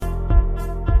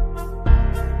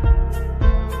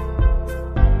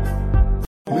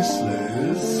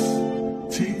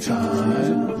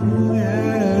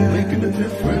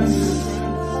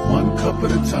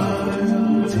at a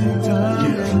time.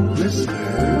 Yeah, this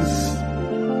is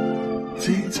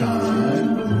tea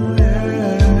time.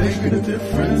 Yeah, making a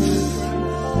difference.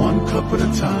 One cup at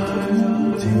a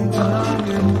time.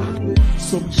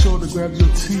 So be sure to grab your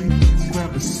tea,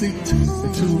 grab a seat,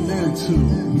 and tune in to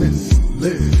Miss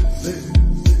Liz.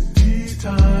 Tea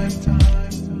time.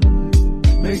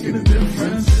 Making a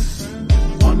difference.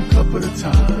 One cup at a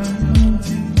time.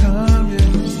 Tea time, yeah.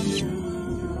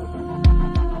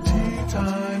 Tea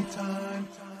time.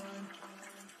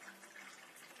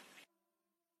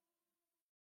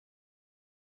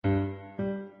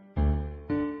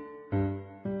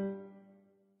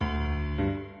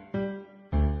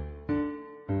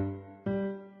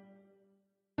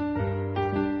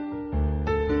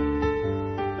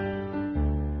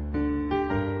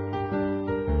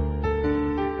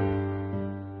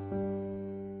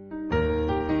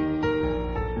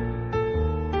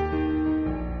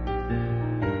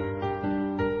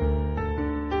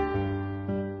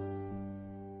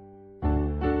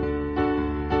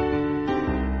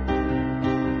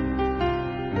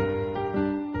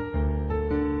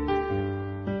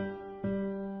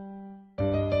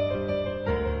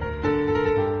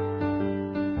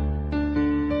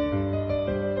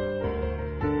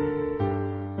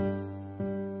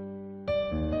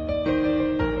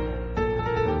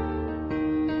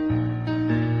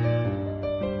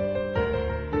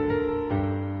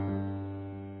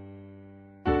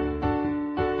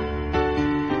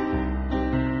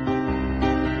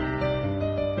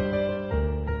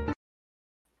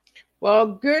 Well,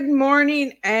 good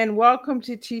morning and welcome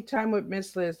to Tea Time with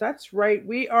Miss Liz. That's right,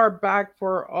 we are back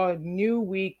for a new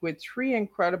week with three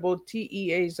incredible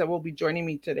TEAs that will be joining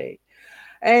me today.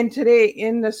 And today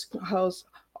in this house,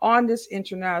 on this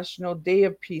International Day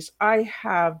of Peace, I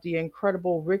have the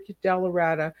incredible Rick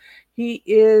DellaRatta. He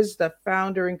is the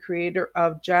founder and creator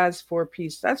of Jazz for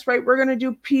Peace. That's right, we're going to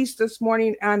do peace this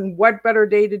morning, and what better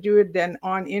day to do it than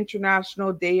on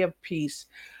International Day of Peace?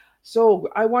 So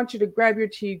I want you to grab your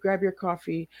tea, grab your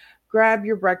coffee, grab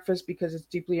your breakfast because it's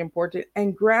deeply important,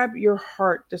 and grab your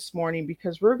heart this morning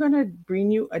because we're going to bring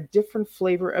you a different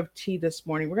flavor of tea this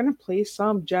morning. We're going to play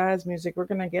some jazz music. We're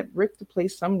going to get Rick to play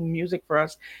some music for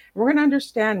us. We're going to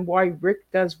understand why Rick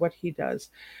does what he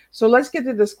does. So let's get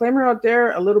the disclaimer out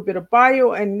there, a little bit of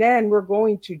bio, and then we're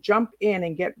going to jump in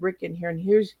and get Rick in here. And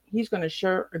he's going to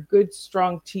share a good,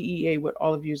 strong TEA with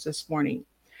all of you this morning.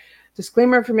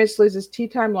 Disclaimer for Miss Liz's Tea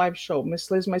Time live show.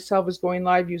 Miss Liz myself is going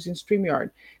live using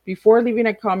StreamYard. Before leaving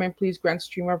a comment, please grant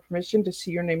StreamYard permission to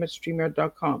see your name at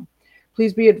StreamYard.com.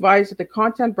 Please be advised that the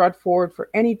content brought forward for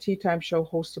any Tea Time show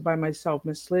hosted by myself,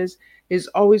 Miss Liz, is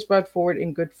always brought forward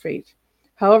in good faith.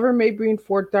 However, may bring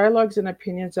forth dialogues and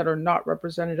opinions that are not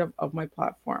representative of my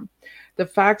platform. The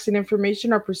facts and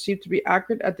information are perceived to be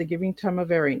accurate at the given time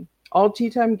of airing. All Tea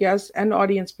Time guests and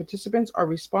audience participants are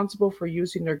responsible for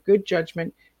using their good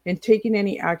judgment in taking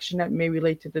any action that may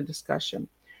relate to the discussion.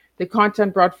 The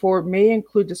content brought forward may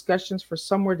include discussions for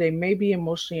some where they may be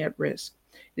emotionally at risk.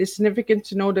 It is significant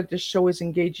to know that this show is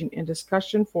engaging in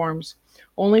discussion forums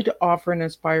only to offer and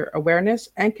inspire awareness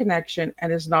and connection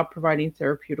and is not providing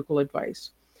therapeutical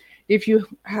advice. If you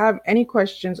have any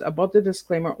questions about the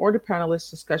disclaimer or the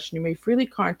panelist discussion, you may freely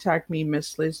contact me,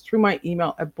 Miss Liz, through my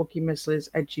email at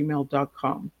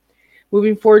bookingmissliz@gmail.com.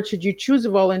 Moving forward, should you choose to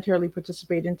voluntarily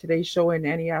participate in today's show in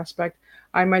any aspect,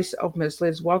 I myself, Ms.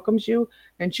 Liz, welcomes you.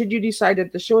 And should you decide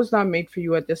that the show is not made for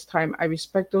you at this time, I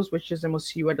respect those wishes and will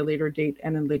see you at a later date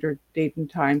and a later date and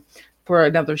time for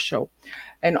another show.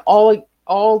 And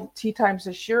all tea times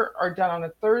this year are done on a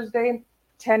Thursday,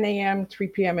 10 a.m., 3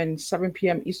 p.m., and 7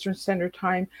 p.m. Eastern Standard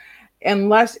Time.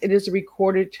 Unless it is a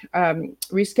recorded,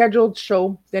 rescheduled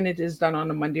show, then it is done on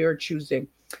a Monday or Tuesday.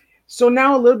 So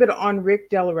now a little bit on Rick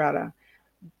DellaRatta.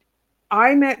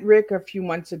 I met Rick a few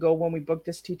months ago when we booked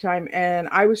this tea time, and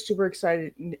I was super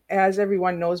excited. As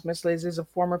everyone knows, Miss Liz is a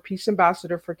former peace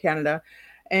ambassador for Canada,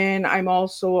 and I'm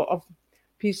also a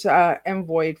peace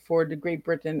envoy for the Great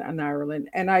Britain and Ireland.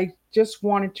 And I just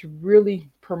wanted to really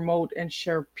promote and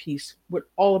share peace with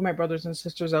all of my brothers and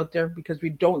sisters out there because we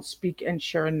don't speak and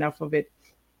share enough of it.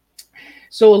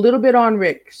 So a little bit on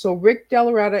Rick. So Rick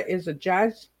DellaRatta is a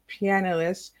jazz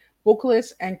pianist,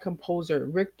 vocalist, and composer.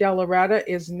 Rick DellaRatta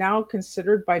is now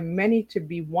considered by many to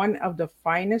be one of the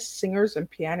finest singers and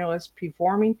pianists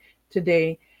performing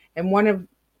today, and one of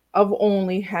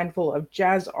only handful of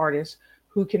jazz artists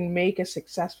who can make a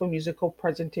successful musical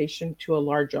presentation to a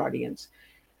large audience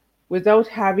without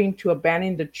having to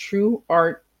abandon the true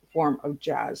art form of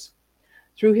jazz.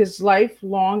 Through his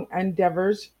lifelong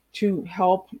endeavors to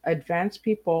help advance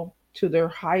people to their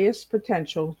highest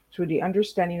potential through the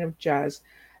understanding of jazz,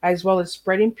 as well as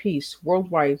spreading peace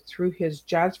worldwide through his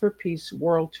Jazz for Peace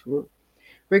World Tour.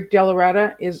 Rick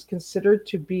DellaRatta is considered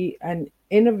to be an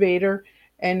innovator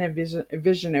and a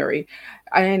visionary.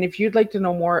 And if you'd like to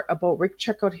know more about Rick,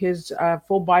 check out his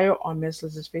full bio on Miss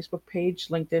Liz's Facebook page,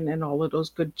 LinkedIn, and all of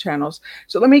those good channels.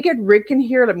 So let me get Rick in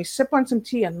here. Let me sip on some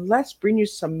tea and let's bring you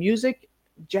some music,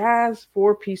 jazz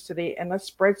for peace today, and let's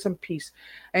spread some peace.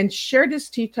 And share this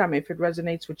tea time if it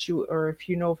resonates with you, or if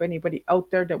you know of anybody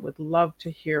out there that would love to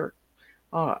hear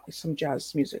some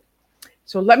jazz music.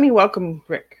 So let me welcome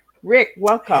Rick. Rick,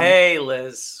 welcome. Hey,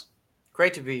 Liz.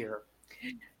 Great to be here.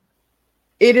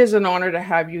 It is an honor to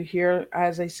have you here.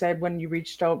 As I said, when you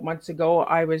reached out months ago,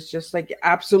 I was just like,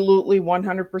 absolutely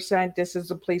 100%. This is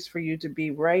a place for you to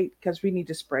be, right? Because we need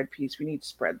to spread peace. We need to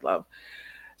spread love.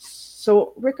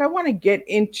 So, Rick, I want to get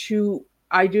into,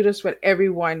 I do this with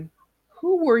everyone.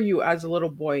 Who were you as a little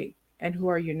boy, and who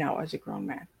are you now as a grown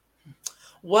man?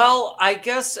 Well, I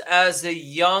guess as a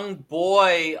young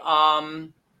boy,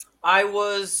 I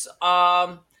was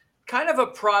kind of a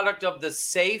product of the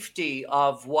safety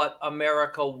of what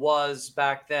America was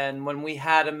back then when we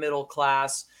had a middle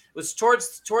class. It was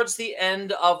towards the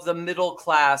end of the middle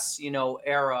class,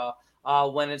 era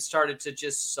when it started to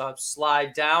just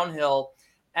slide downhill.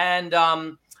 And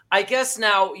I guess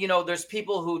now, there's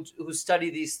people who study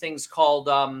these things called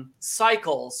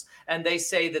cycles, and they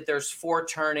say that there's 4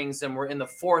 turnings and we're in the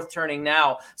 4th turning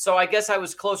now. So I guess I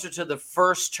was closer to the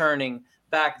 1st turning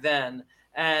back then.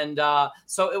 And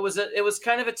so it was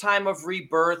kind of a time of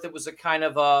rebirth. It was a kind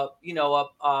of a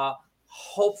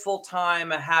hopeful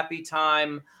time, a happy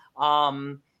time,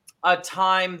 a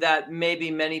time that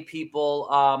maybe many people,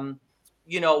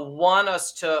 want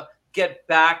us to get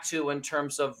back to in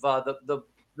terms of the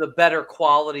better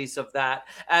qualities of that.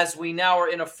 As we now are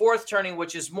in a 4th turning,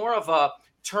 which is more of a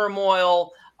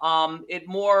turmoil. It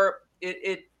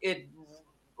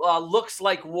looks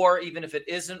like war, even if it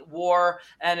isn't war,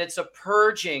 and it's a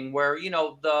purging where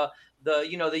the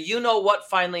what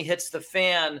finally hits the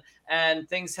fan, and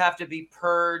things have to be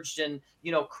purged, and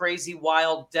crazy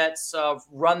wild debts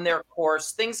run their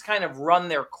course. Things kind of run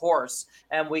their course,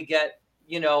 and we get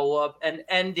an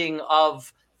ending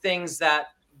of things that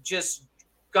just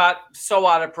got so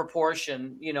out of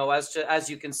proportion, as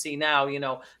you can see now,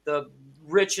 the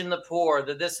rich and the poor,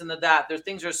 the this and the that.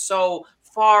 Things are so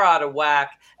far out of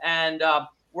whack, and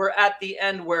we're at the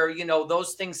end where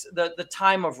those things, the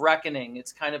time of reckoning.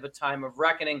 It's kind of a time of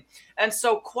reckoning. And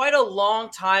so quite a long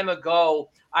time ago,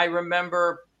 I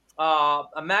remember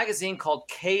a magazine called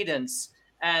Cadence,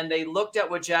 and they looked at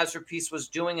what Jazz for Peace was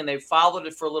doing, and they followed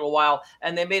it for a little while,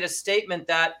 and they made a statement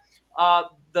that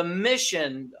the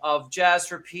mission of Jazz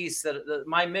for Peace,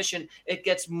 my mission, it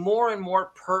gets more and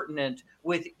more pertinent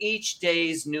with each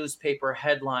day's newspaper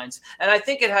headlines. And I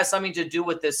think it has something to do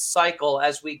with this cycle.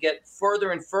 As we get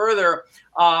further and further,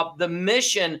 the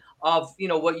mission of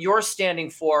what you're standing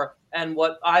for and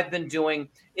what I've been doing,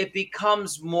 it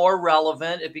becomes more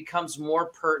relevant, it becomes more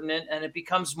pertinent, and it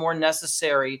becomes more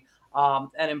necessary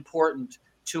and important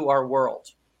to our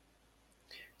world.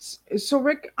 So,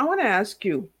 Rick, I want to ask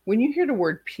you, when you hear the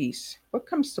word peace, what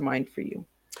comes to mind for you?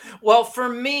 Well, for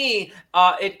me,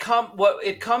 it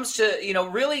comes to,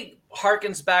 really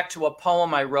harkens back to a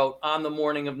poem I wrote on the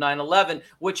morning of 9/11,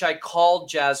 which I called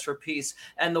Jazz for Peace.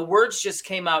 And the words just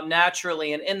came out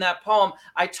naturally. And in that poem,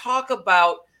 I talk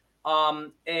about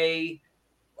a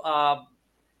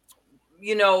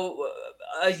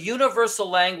universal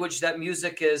language that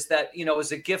music is, that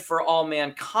is a gift for all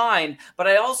mankind. But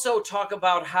I also talk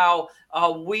about how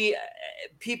we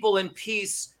people in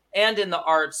peace and in the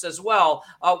arts as well,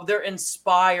 they're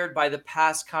inspired by the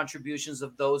past contributions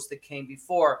of those that came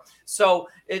before. So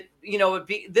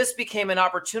this became an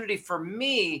opportunity for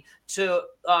me to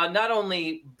not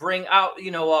only bring out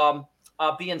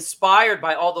be inspired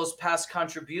by all those past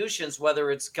contributions,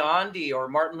 whether it's Gandhi or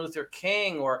Martin Luther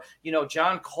King or,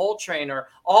 John Coltrane, or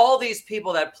all these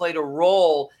people that played a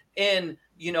role in,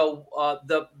 the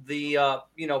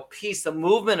peace, the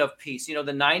movement of peace, the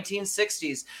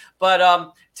 1960s.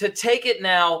 But to take it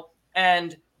now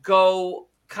and go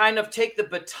kind of take the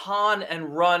baton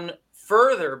and run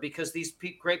further, because these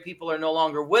great people are no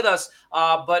longer with us,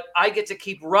 but I get to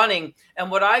keep running.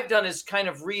 And what I've done is kind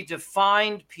of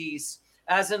redefined peace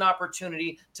as an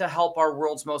opportunity to help our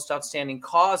world's most outstanding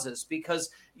causes. Because,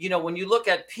 when you look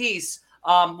at peace,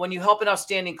 when you help an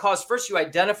outstanding cause, first you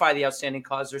identify the outstanding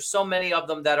cause. There's so many of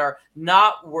them that are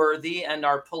not worthy and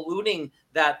are polluting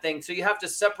that thing. So you have to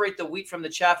separate the wheat from the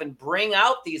chaff and bring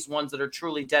out these ones that are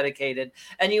truly dedicated.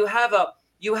 And you have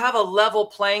a level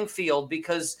playing field,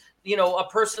 because a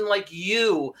person like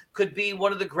you could be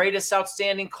one of the greatest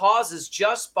outstanding causes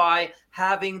just by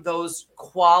having those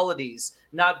qualities,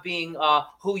 not being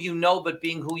who you know, but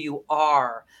being who you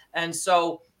are. And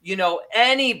so,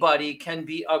 anybody can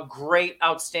be a great,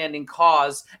 outstanding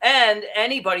cause, and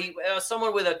anybody,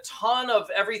 someone with a ton of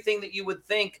everything that you would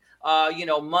think,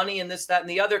 money and this, that, and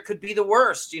the other, could be the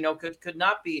worst, could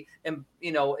not be,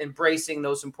 embracing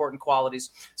those important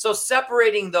qualities. So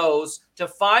separating those to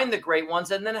find the great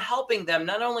ones and then helping them.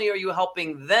 Not only are you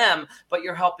helping them, but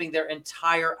you're helping their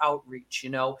entire outreach,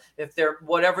 if they're,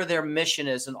 whatever their mission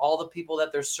is, and all the people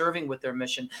that they're serving with their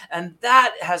mission. And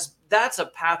that's a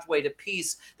pathway to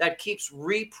peace that keeps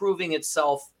reproving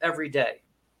itself every day.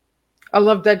 I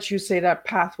love that you say that,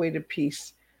 pathway to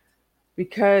peace,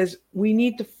 because we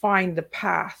need to find the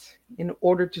path in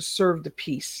order to serve the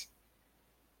peace.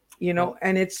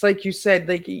 And it's like you said,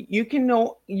 like you can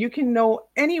know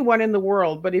anyone in the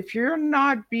world, but if you're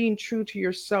not being true to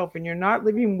yourself and you're not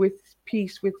living with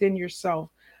peace within yourself,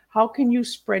 how can you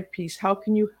spread peace? How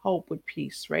can you help with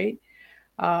peace, right?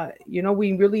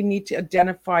 We really need to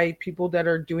identify people that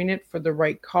are doing it for the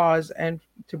right cause and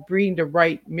to bring the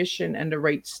right mission and the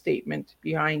right statement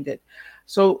behind it.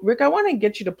 So, Rick, I want to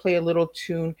get you to play a little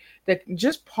tune that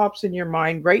just pops in your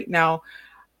mind right now.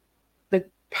 The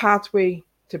pathway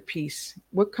to peace.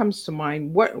 What comes to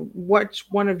mind?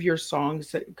 What's one of your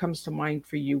songs that comes to mind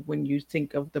for you when you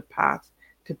think of the path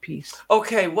to peace?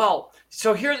 Okay, well,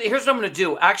 so here's what I'm going to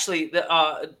do. Actually,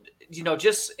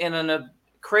 just in a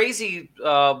crazy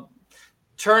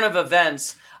turn of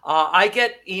events, I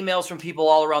get emails from people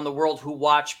all around the world who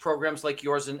watch programs like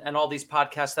yours and all these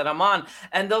podcasts that I'm on.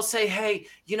 And they'll say, hey,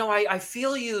 I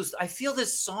feel used. I feel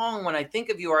this song when I think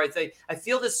of you, or I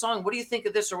feel this song. What do you think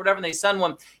of this, or whatever? And they send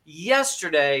one.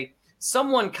 Yesterday,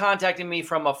 someone contacted me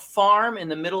from a farm in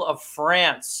the middle of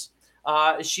France.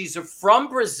 She's from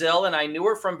Brazil, and I knew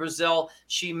her from Brazil.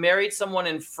 She married someone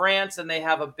in France, and they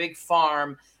have a big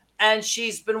farm. And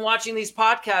she's been watching these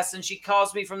podcasts, and she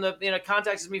calls me from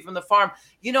contacts me from the farm.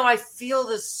 I feel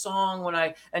this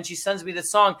song and she sends me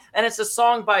this song, and it's a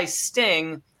song by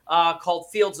Sting called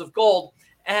Fields of Gold.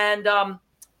 And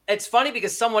it's funny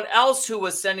because someone else who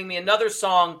was sending me another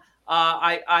song,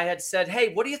 I had said,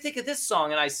 hey, what do you think of this song?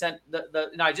 And I sent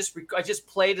I just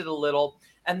played it a little.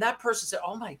 And that person said,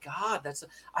 oh my God,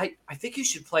 I think you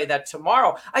should play that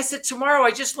tomorrow. I said, tomorrow? I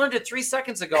just learned it 3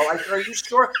 seconds ago. Are you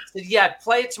sure? I said, yeah,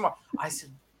 play it tomorrow. I said,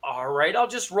 all right, I'll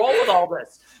just roll with all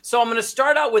this. So I'm going to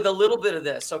start out with a little bit of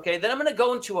this, okay? Then I'm going to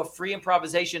go into a free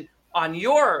improvisation on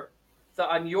your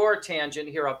tangent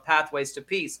here of Pathways to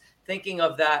Peace, thinking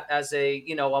of that as a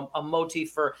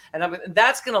motif and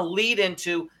that's going to lead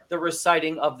into the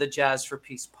reciting of the Jazz for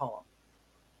Peace poem.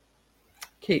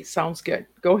 Okay, sounds good.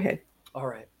 Go ahead. All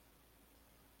right.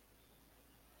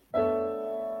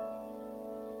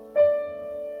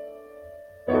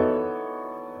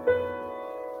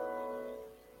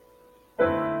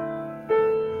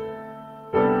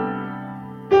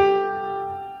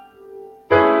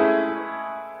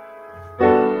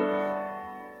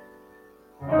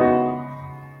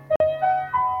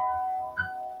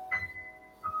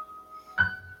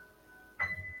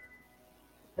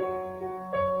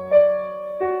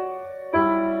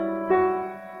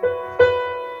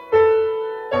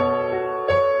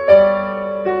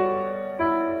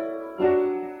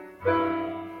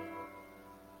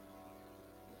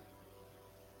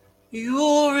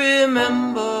 You'll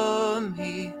remember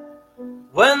me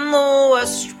when the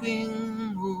west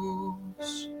wind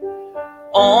moves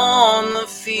on the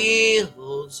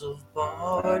fields of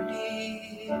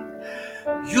barley.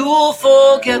 You'll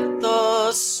forget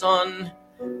the sun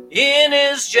in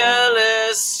his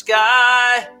jealous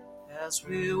sky as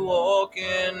we walk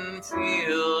in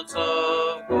fields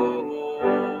of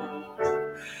gold.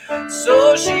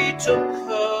 So she took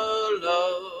her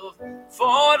love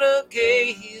for to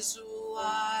gaze a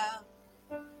while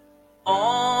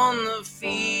on the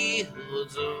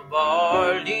fields of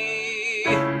barley.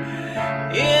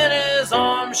 In his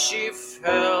arms she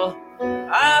fell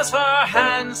as her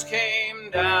hands came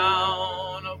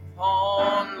down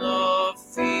upon the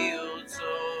fields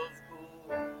of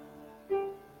gold.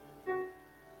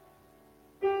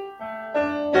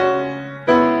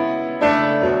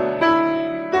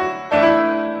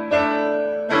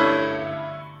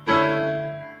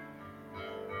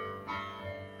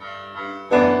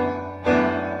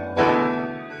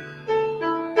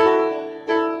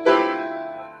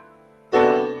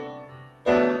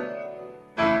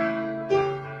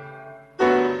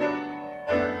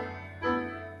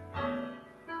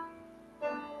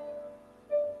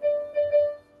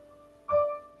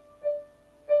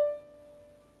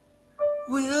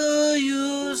 Will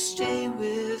you you stay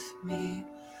with me?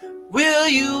 Will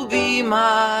you be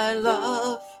my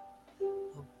love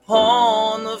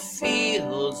upon the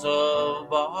fields of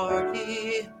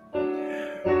Bardi?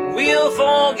 We'll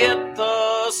forget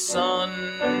the sun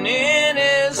in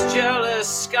his jealous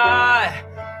sky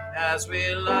as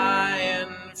we lie in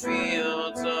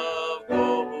fields of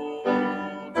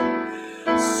gold.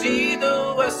 See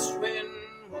the west wind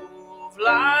move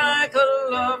like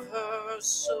a lover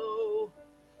so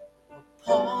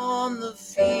upon the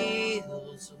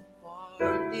fields of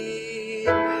Bardi.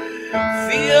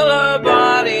 Feel her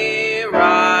body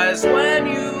rise when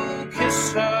you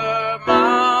kiss her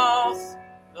mouth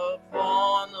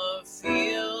upon the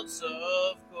fields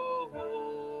of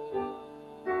gold.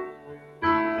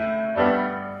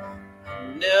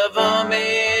 Never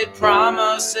made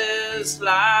promises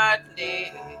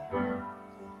lightly.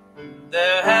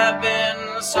 There have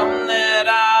been some that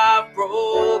I've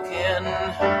broken,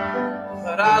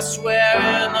 but I swear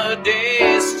in the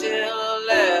days still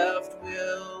left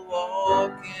we'll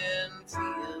walk in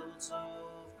fields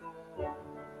of gold.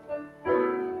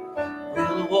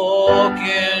 We'll walk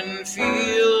in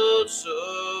fields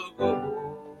of gold.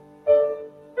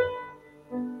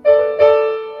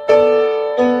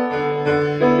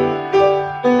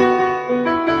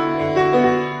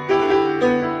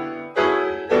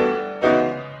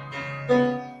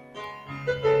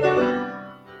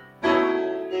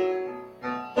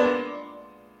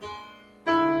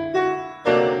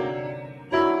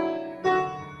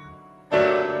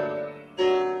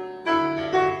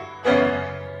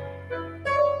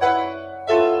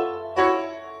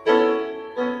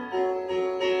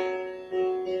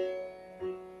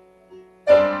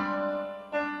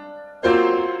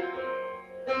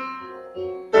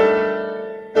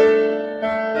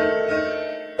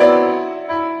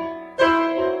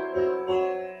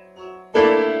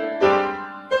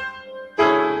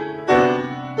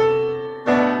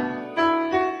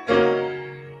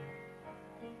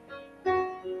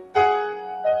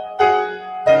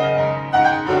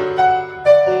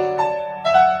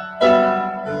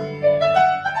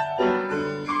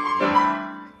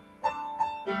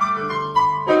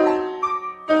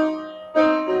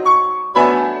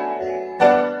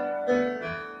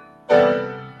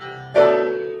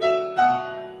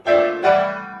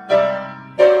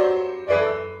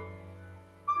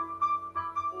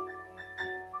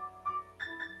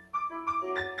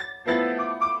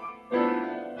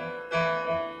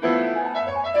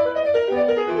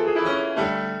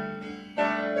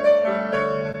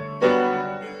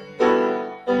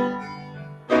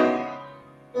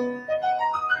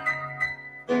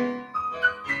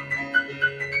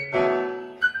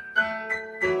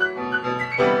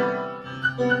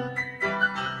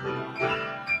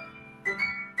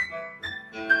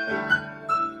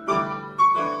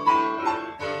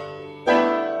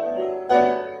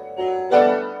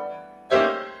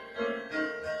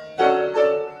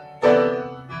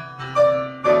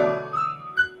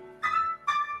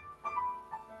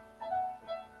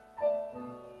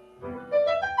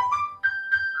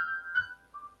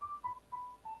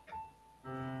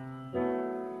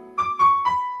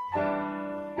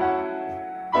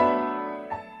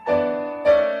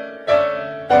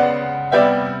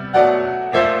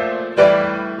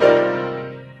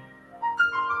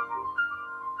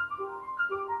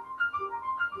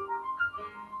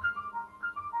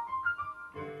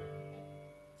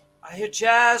 I hear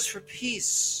jazz for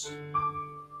peace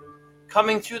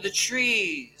coming through the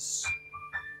trees.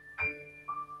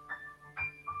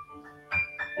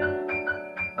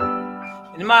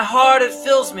 In my heart it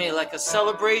fills me like a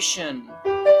celebration.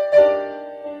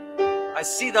 I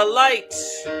see the light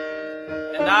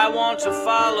and I want to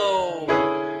follow,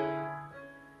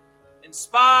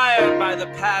 inspired by the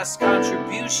past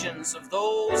contributions of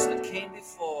those that came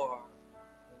before.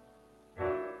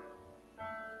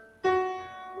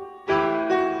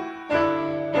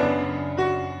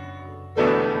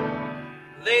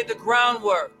 Laid the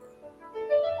groundwork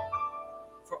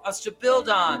for us to build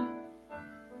on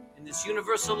in this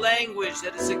universal language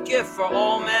that is a gift for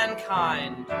all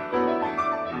mankind.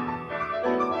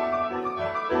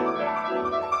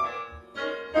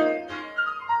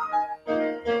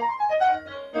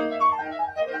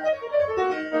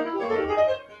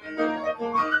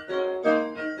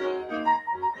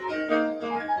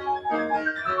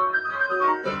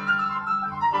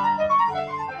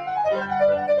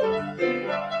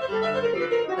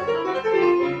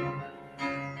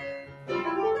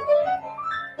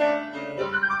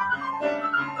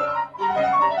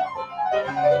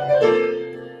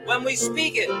 When we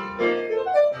speak it,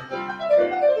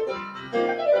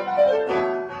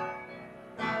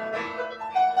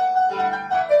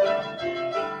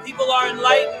 are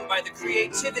enlightened by the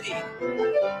creativity and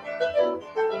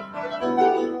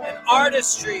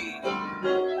artistry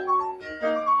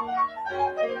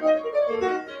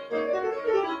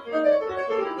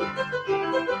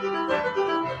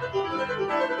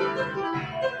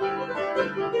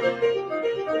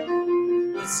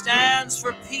that stands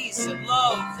for peace and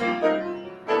love and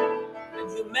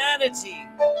humanity.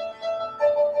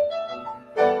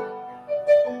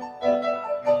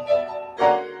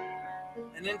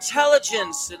 An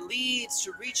intelligence that leads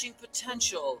to reaching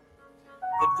potential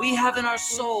that we have in our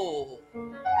soul.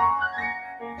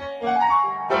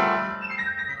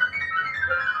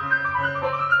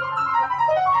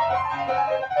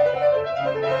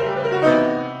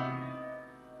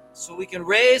 So we can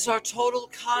raise our total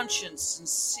conscience and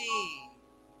see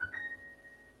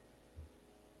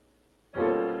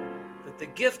that the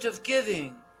gift of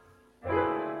giving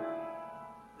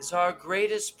is our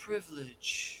greatest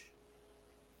privilege.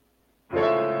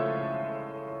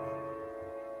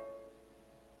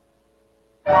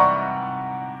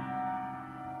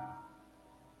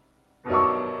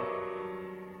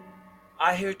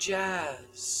 I hear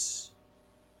jazz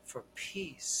for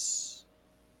peace.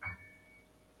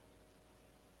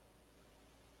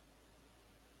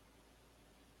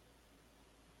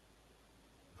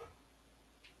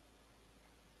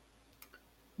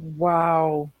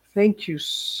 Wow. Thank you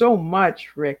so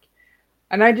much, Rick.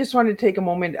 And I just want to take a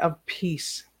moment of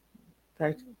peace,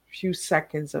 that few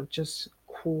seconds of just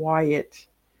quiet,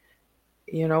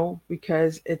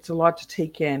 because it's a lot to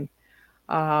take in.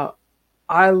 Uh,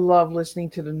 I love listening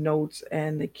to the notes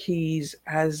and the keys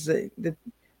as the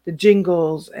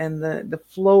jingles and the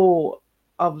flow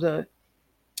of the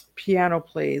piano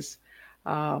plays.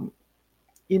 Um,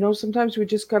 sometimes we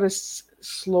just got to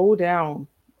slow down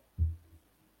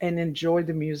and enjoy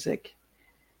the music,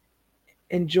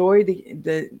 enjoy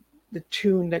the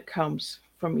tune that comes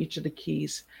from each of the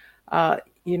keys. Uh,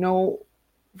 you know,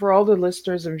 for all the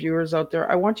listeners and viewers out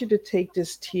there, I want you to take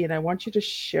this tea and I want you to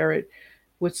share it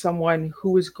with someone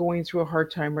who is going through a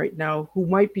hard time right now, who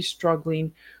might be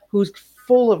struggling, who's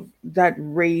full of that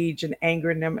rage and anger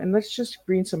in them. And let's just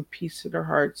bring some peace to their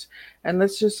hearts. And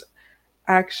let's just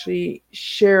actually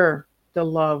share the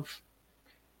love,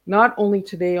 not only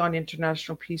today on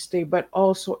International Peace Day, but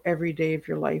also every day of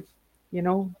your life.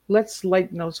 Let's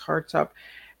lighten those hearts up.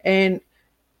 And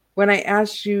when I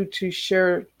asked you to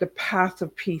share the path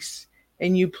of peace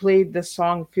and you played the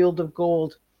song Field of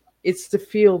Gold, it's the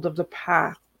field of the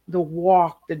path, the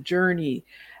walk, the journey.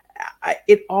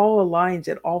 It all aligns,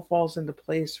 it all falls into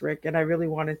place, Rick. And I really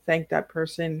want to thank that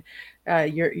person,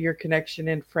 your connection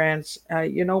in France.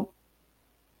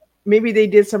 Maybe they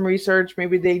did some research,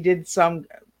 maybe they did some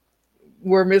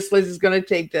where Miss Liz is going to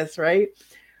take this, right?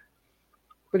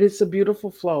 But it's a beautiful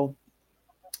flow.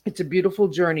 It's a beautiful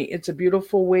journey. It's a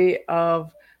beautiful way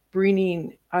of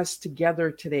bringing us together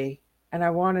today. And I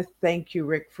want to thank you,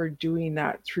 Rick, for doing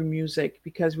that through music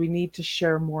because we need to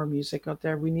share more music out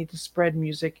there. We need to spread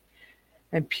music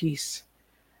and peace.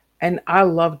 And I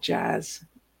love jazz.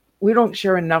 We don't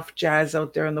share enough jazz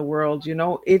out there in the world.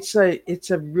 It's a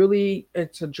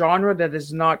genre that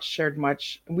is not shared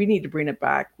much. We need to bring it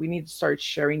back. We need to start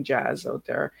sharing jazz out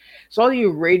there. So all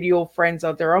you radio friends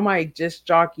out there, all my disc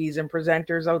jockeys and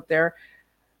presenters out there,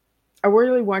 I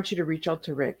really want you to reach out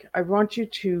to Rick. I want you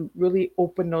to really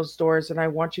open those doors and I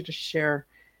want you to share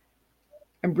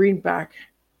and bring back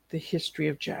the history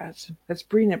of jazz. Let's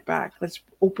bring it back. Let's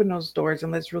open those doors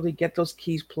and let's really get those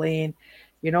keys playing.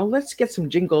 Let's get some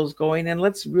jingles going and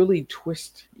let's really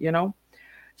twist.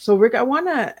 So Rick,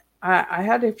 I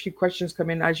had a few questions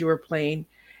come in as you were playing.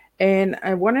 And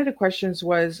one of the questions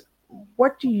was,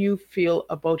 what do you feel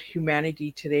about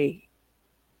humanity today?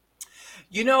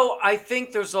 I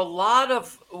think there's a lot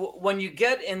of, when you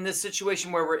get in this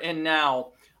situation where we're in now,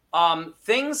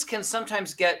 things can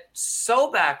sometimes get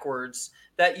so backwards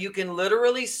that you can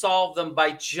literally solve them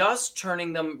by just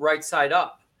turning them right side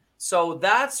up. So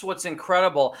that's what's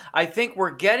incredible. I think we're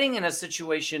getting in a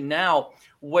situation now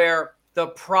where the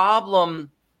problem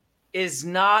is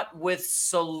not with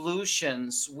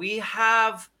solutions. We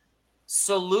have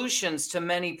solutions to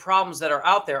many problems that are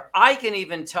out there. I can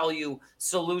even tell you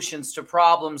solutions to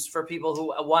problems for people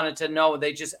who wanted to know.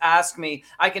 They just ask me.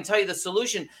 I can tell you the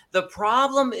solution. The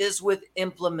problem is with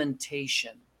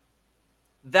implementation.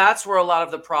 That's where a lot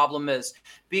of the problem is,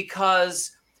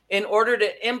 because in order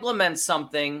to implement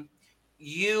something,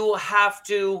 you have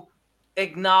to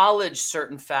acknowledge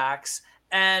certain facts.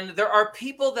 And there are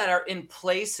people that are in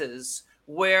places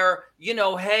where,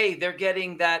 hey, they're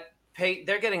getting that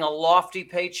they're getting a lofty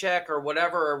paycheck or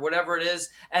whatever it is,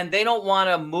 and they don't want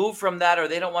to move from that, or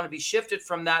they don't want to be shifted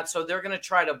from that. So they're going to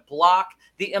try to block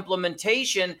the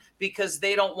implementation because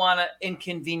they don't want to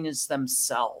inconvenience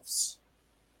themselves.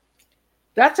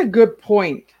 That's a good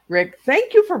point, Rick.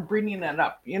 Thank you for bringing that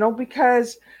up,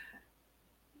 because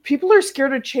people are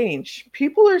scared of change.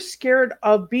 People are scared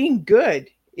of being good.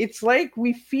 It's like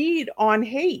we feed on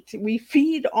hate. We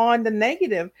feed on the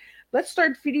negative. Let's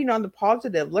start feeding on the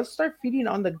positive. Let's start feeding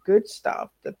on the good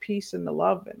stuff, the peace and the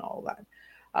love and all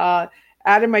that.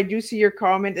 Adam, I do see your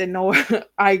comment, and no,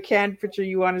 I can't picture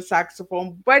you on a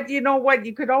saxophone, but you know what?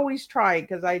 You could always try,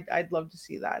 because I'd love to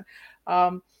see that.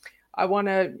 I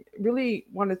really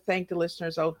want to thank the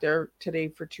listeners out there today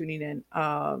for tuning in,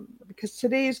 because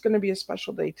today is going to be a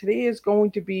special day. Today is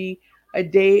going to be a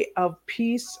day of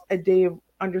peace, a day of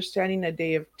understanding, a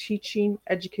day of teaching,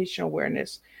 education,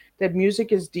 awareness, that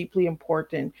music is deeply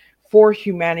important for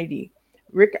humanity.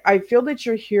 Rick, I feel that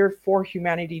you're here for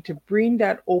humanity, to bring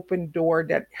that open door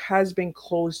that has been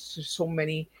closed to so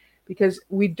many, because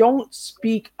we don't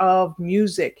speak of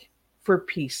music for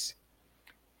peace.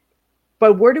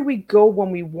 But where do we go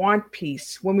when we want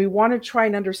peace? When we want to try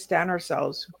and understand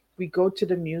ourselves, we go to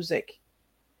the music.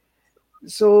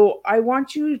 So I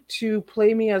want you to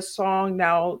play me a song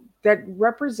now that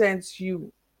represents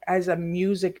you as a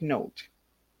music note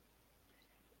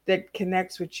that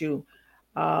connects with you.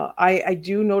 I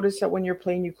do notice that when you're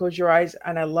playing, you close your eyes,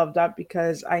 and I love that,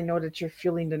 because I know that you're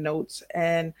feeling the notes.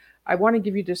 And I want to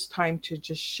give you this time to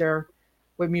just share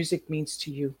what music means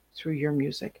to you through your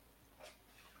music.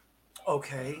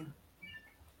 Okay.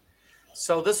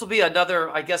 So this will be another,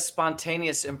 I guess,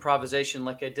 spontaneous improvisation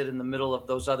like I did in the middle of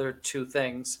those other two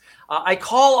things. I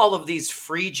call all of these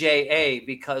free JA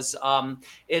because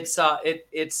it's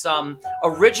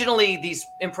originally these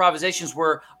improvisations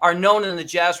are known in the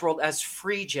jazz world as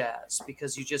free jazz,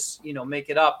 because you just make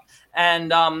it up, and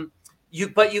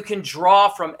but you can draw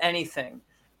from anything.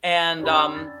 And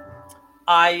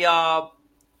I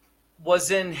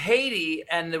was in Haiti,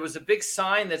 and there was a big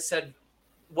sign that said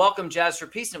 "Welcome Jazz for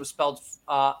Peace," and it was spelled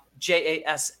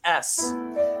JASS,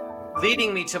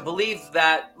 leading me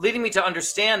to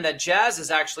understand that jazz is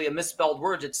actually a misspelled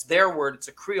word. It's their word. It's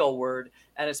a Creole word,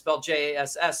 and it's spelled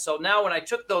JASS. So now when I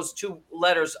took those two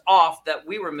letters off that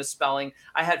we were misspelling,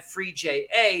 I had free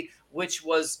JA, which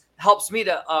helps me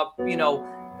to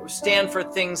stand for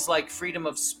things like freedom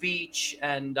of speech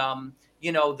and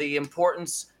the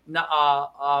importance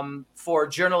for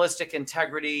journalistic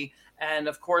integrity. And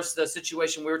of course, the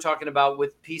situation we were talking about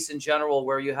with peace in general,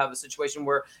 where you have a situation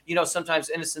where, sometimes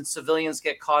innocent civilians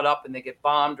get caught up and they get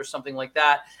bombed or something like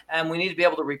that. And we need to be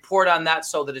able to report on that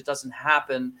so that it doesn't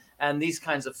happen, and these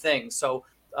kinds of things. So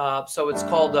it's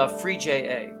called Free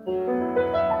JA.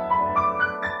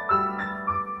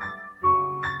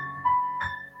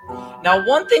 Now,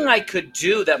 one thing I could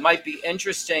do that might be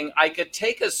interesting, I could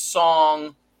take a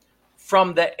song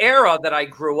from the era that I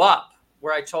grew up,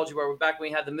 where I told you where we're back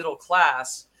when we had the middle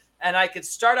class, and I could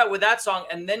start out with that song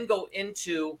and then go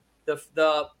into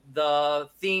the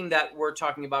theme that we're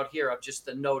talking about here of just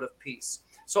the note of peace.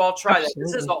 So I'll try that.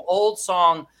 This is an old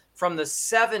song from the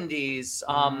 70s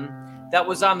that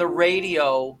was on the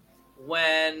radio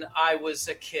when I was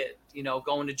a kid.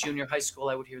 Going to junior high school,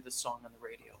 I would hear this song on the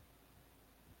radio.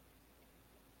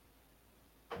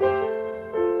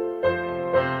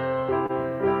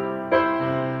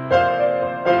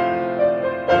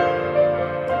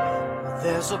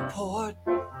 There's a port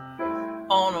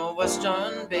on a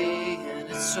western bay, and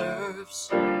it serves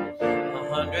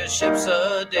 100 ships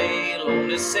a day.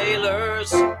 Lonely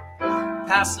sailors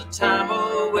pass the time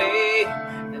away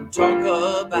and talk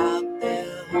about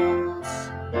their homes.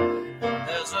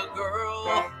 There's a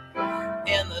girl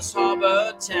in this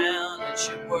harbor town, and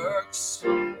she works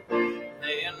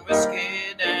laying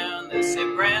whiskey down. They say,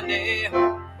 "Brandy,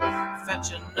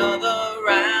 fetch another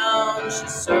round." She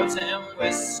serves him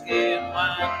whiskey and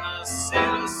wine. The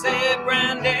sailors say,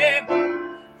 "Brandy,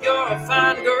 you're a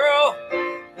fine girl.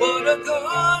 What a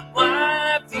good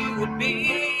wife you would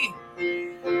be.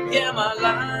 Yeah, my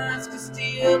lines could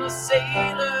steal a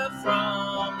sailor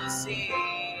from the sea."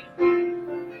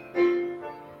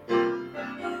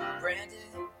 Brandy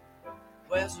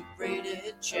wears a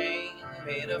braided chain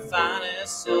made of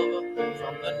finest silver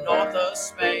from the north of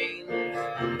Spain.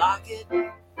 A locket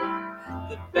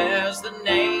that bears the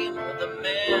name of the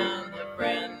man that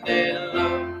Brandy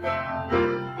loved.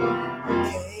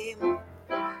 He came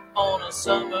on a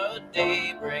summer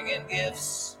day bringing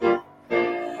gifts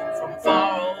from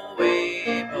far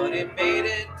away, but he made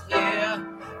it clear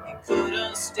he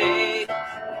couldn't stay. The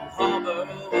harbor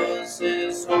was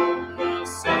his home. The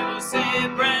sailor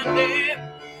said, "Brandy,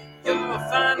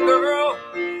 fine girl.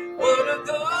 What a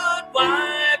good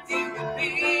wife you would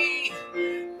be.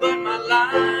 But my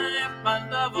life, my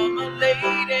lover, my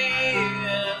lady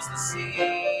is the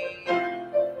sea.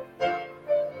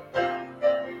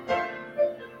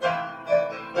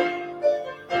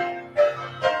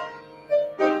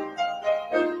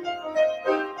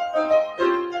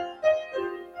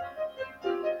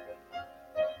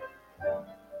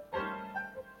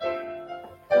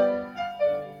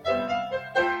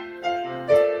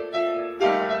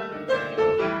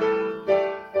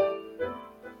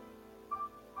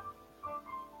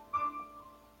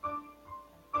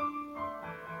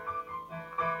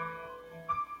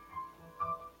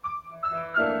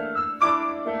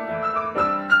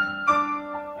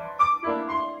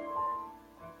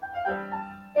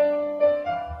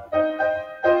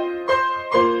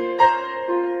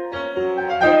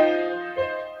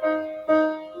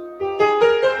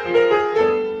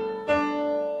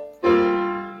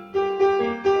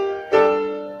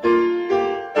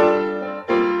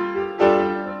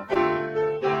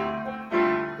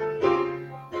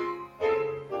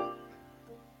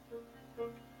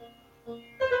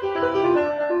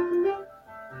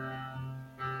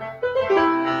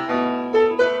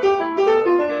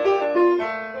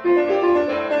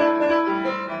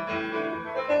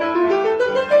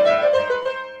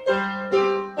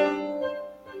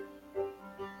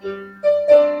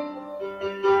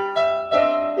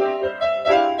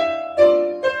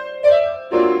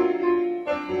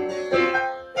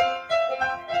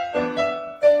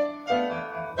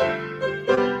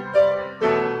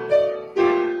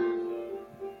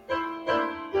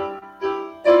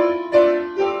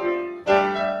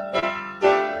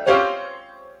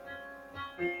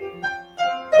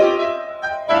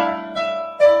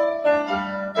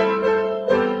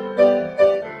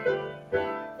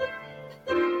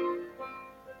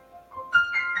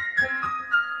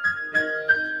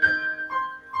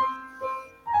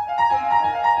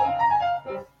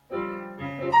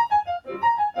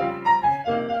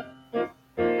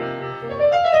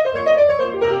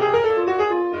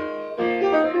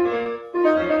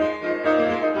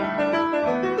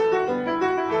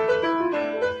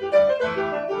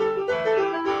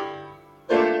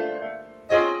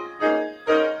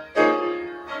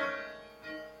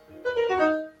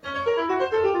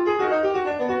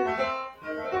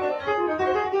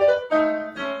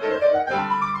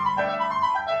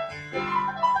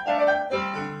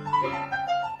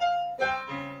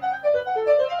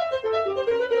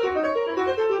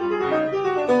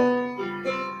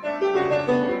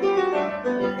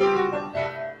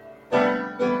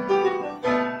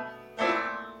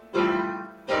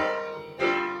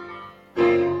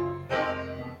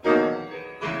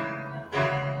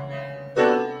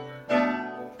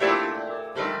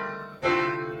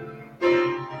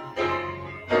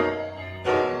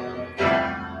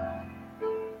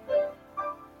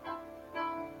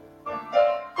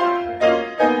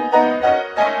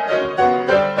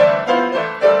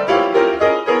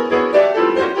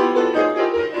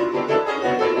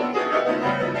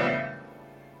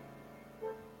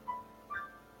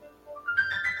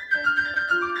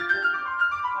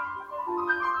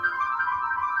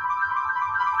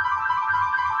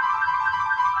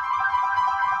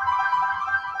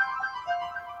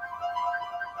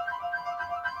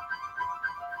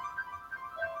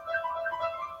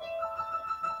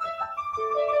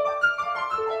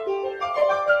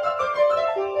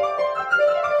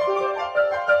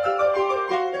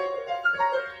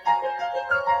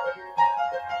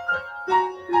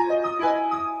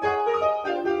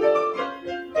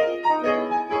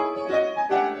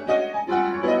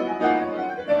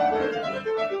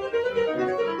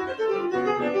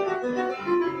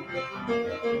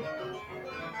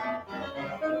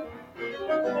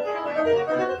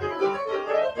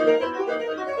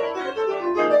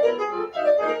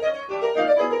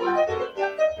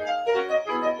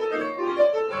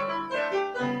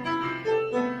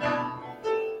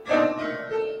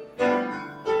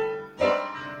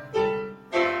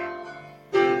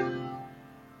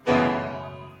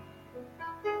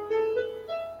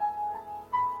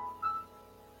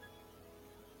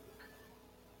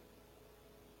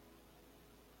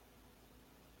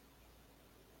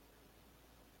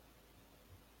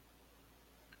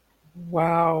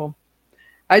 Wow.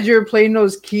 As you were playing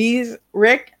those keys,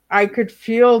 Rick, I could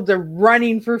feel the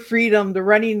running for freedom, the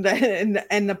running the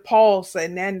and the pulse,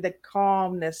 and then the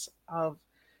calmness of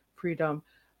freedom.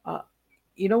 Uh,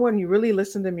 when you really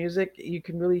listen to music, you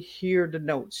can really hear the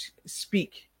notes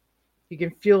speak. You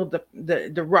can feel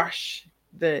the rush,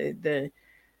 the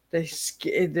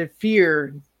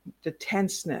fear, the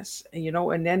tenseness,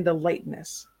 and then the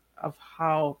lightness of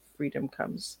how freedom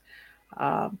comes.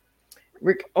 Um,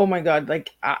 Rick, oh my God,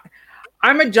 like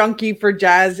I'm a junkie for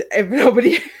jazz. If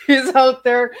nobody is out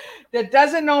there that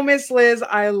doesn't know Miss Liz,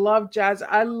 I love jazz.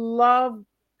 I love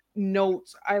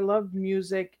notes. I love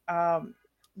music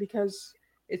because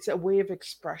it's a way of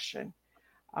expression.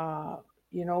 Uh,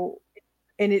 you know,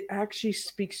 and it actually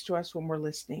speaks to us when we're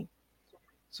listening.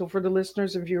 So, for the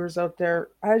listeners and viewers out there,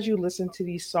 as you listen to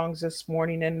these songs this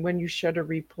morning and when you shut a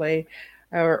replay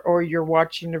or you're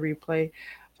watching the replay,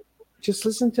 just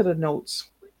listen to the notes.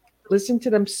 Listen to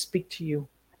them speak to you.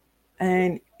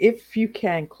 And if you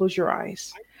can, close your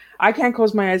eyes. I can't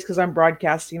close my eyes because I'm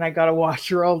broadcasting. I got to watch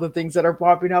for all the things that are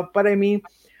popping up. But I mean,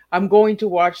 I'm going to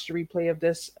watch the replay of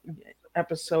this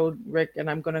episode, Rick, and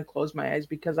I'm going to close my eyes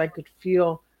because I could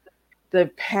feel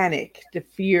the panic, the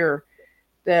fear,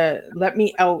 the let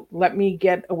me out, let me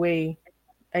get away.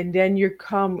 And then you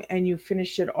come and you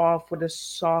finish it off with a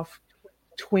soft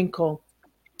twinkle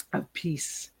of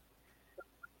peace,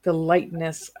 the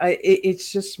lightness.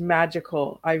 It's just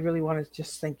magical. I really want to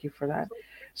just thank you for that.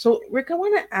 So, Rick, I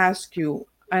want to ask you,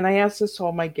 and I ask this to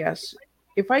all my guests,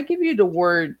 if I give you the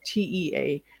word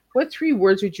TEA, what three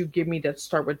words would you give me that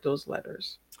start with those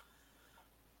letters?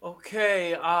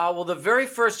 Okay. Well, the very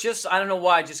first, I don't know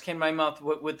why, it just came to my mouth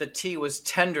with the T was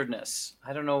tenderness.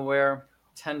 I don't know where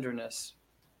tenderness.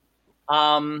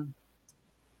 Um,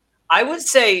 I would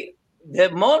say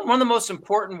that one of the most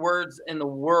important words in the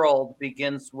world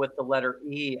begins with the letter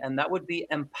E, and that would be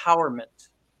empowerment.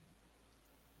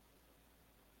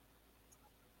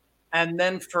 And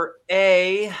then for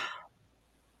A,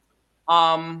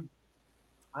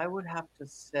 I would have to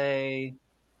say,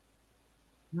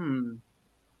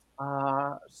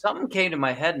 something came to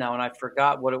my head now, and I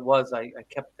forgot what it was. I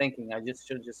kept thinking. I just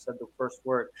should have just said the first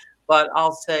word. But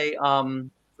I'll say,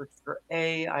 for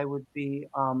A, I would be,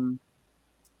 oh,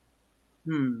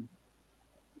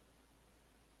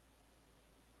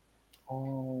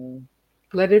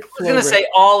 Let it I was flow, gonna Rick. say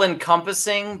all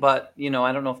encompassing, but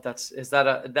I don't know if is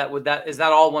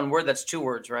that all one word? That's two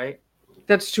words, right?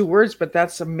 That's two words, but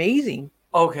that's amazing.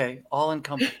 Okay, all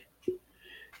encompassing.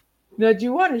 Now, do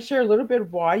you want to share a little bit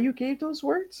why you gave those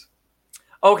words?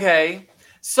 Okay.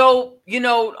 So,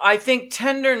 I think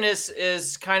tenderness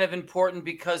is kind of important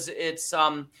because it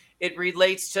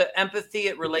relates to empathy,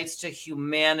 it relates to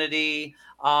humanity.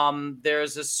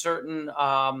 There's a certain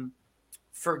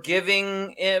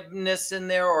forgivingness in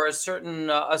there, or a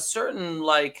certain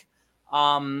like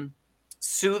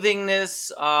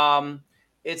soothingness.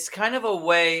 It's kind of a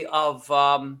way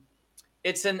of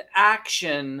it's an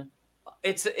action.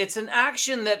 It's an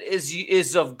action that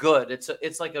is of good.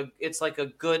 It's like a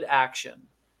good action,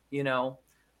 you know.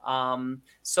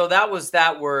 So that was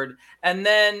that word, and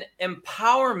then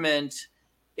empowerment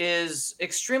is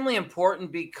extremely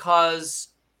important because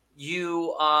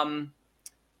you're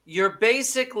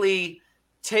basically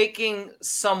taking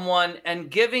someone and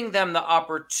giving them the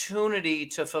opportunity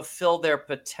to fulfill their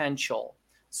potential.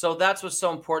 So that's what's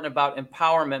so important about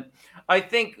empowerment. I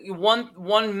think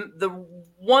the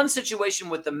one situation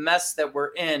with the mess that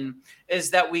we're in is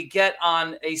that we get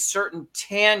on a certain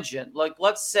tangent. Like,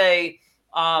 let's say,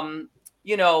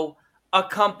 you know, a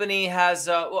company has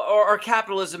or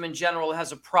capitalism in general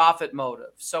has a profit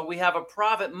motive. So we have a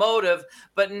profit motive,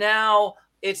 but now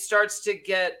it starts to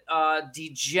get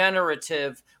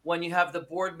degenerative when you have the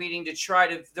board meeting to try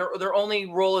to their only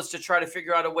role is to try to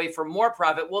figure out a way for more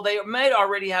profit. Well, they may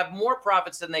already have more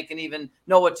profits than they can even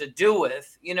know what to do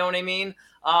with. You know what I mean?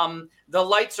 The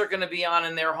lights are going to be on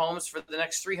in their homes for the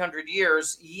next 300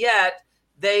 years, yet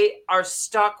they are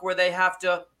stuck where they have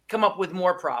to come up with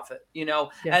more profit, Yeah.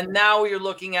 and now you're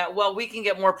looking at, well, we can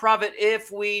get more profit if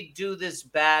we do this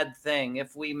bad thing,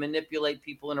 if we manipulate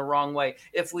people in a wrong way,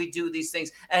 if we do these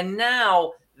things. And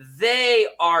now they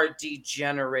are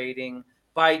degenerating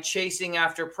by chasing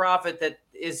after profit that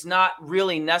is not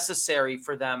really necessary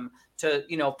for them to,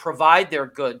 provide their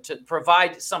good, to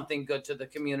provide something good to the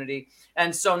community.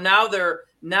 And so now they're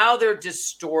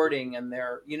distorting, and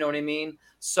they're, you know what I mean?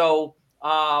 So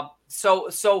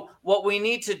what we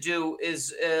need to do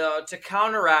is to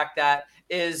counteract that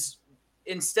is,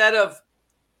 instead of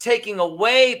taking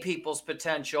away people's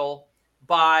potential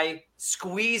by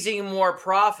squeezing more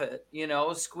profit,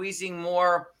 squeezing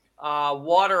more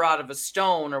water out of a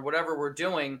stone or whatever we're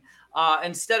doing.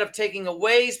 Instead of taking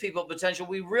away people's potential,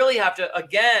 we really have to,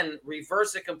 again,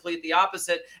 reverse it, complete the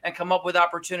opposite, and come up with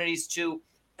opportunities to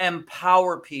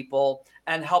empower people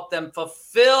and help them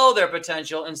fulfill their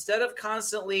potential instead of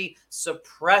constantly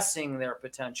suppressing their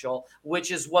potential, which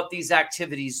is what these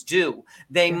activities do.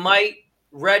 They might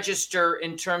register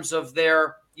in terms of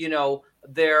their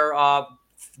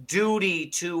duty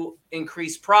to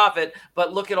increase profit,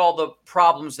 but look at all the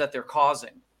problems that they're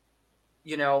causing.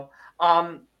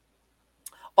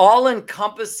 All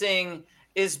encompassing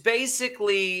is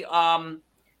basically, when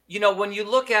you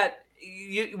look at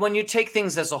when you take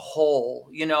things as a whole,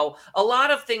 a lot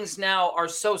of things now are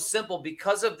so simple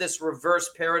because of this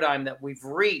reverse paradigm that we've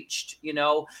reached.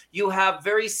 You have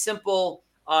very simple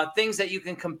things that you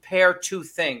can compare to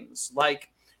things. Like,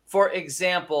 for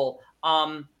example,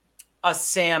 a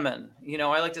salmon.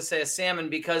 I like to say a salmon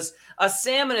because a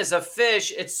salmon is a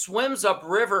fish. It swims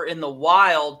upriver in the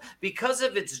wild. Because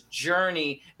of its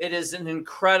journey, it is an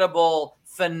incredible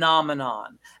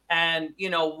phenomenon. And,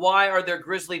 why are there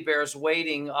grizzly bears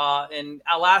waiting in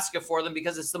Alaska for them?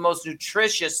 Because it's the most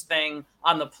nutritious thing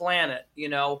on the planet,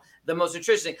 the most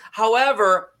nutritious thing.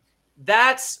 However,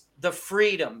 that's the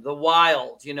freedom, the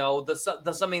wild,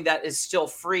 the something that is still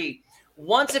free.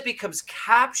 Once it becomes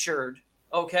captured,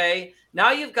 okay,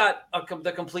 now you've got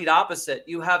the complete opposite.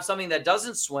 You have something that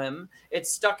doesn't swim.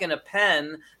 It's stuck in a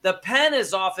pen. The pen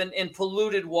is often in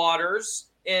polluted waters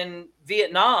in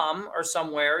Vietnam or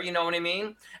somewhere, you know what I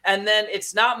mean? And then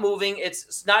it's not moving.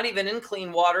 It's not even in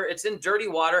clean water. It's in dirty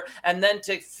water. And then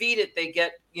to feed it, they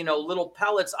get, little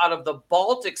pellets out of the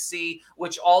Baltic Sea,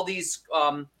 which all these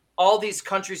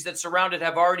countries that surround it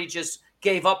have already just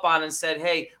gave up on and said,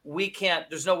 hey, we can't,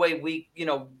 there's no way we,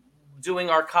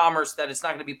 doing our commerce that it's not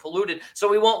going to be polluted. So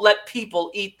we won't let people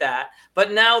eat that.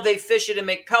 But now they fish it and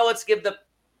make pellets, give the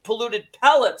polluted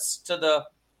pellets to the,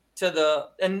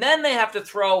 and then they have to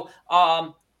throw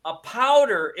a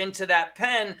powder into that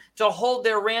pen to hold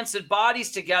their rancid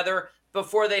bodies together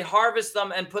before they harvest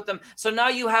them and put them. So now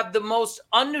you have the most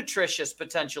unnutritious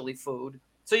potentially food.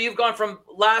 So you've gone from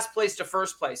last place to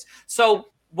first place. So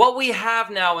what we have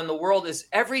now in the world is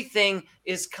everything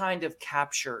is kind of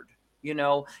captured.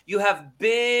 You have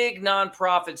big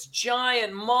nonprofits,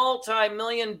 giant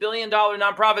multi-million, billion-dollar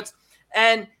nonprofits.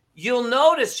 And you'll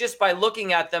notice just by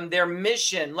looking at them, their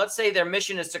mission, let's say their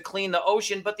mission is to clean the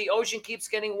ocean, but the ocean keeps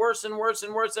getting worse and worse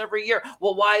and worse every year.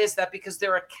 Well, why is that? Because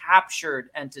they're a captured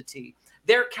entity.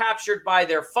 They're captured by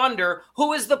their funder,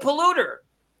 who is the polluter.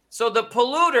 So the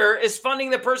polluter is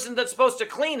funding the person that's supposed to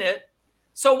clean it.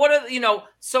 So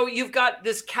so you've got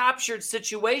this captured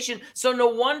situation. So no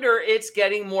wonder it's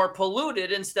getting more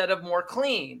polluted instead of more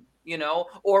clean,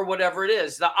 or whatever it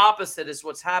is. The opposite is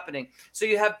what's happening. So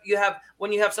you have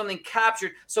when you have something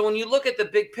captured. So when you look at the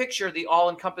big picture, the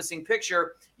all-encompassing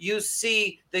picture, you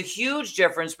see the huge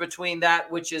difference between that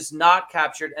which is not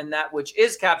captured and that which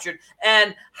is captured,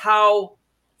 and how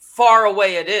far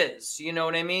away it is. You know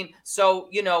what I mean? So,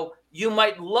 you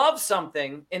might love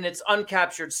something in its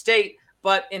uncaptured state,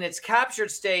 but in its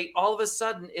captured state, all of a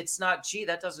sudden it's not,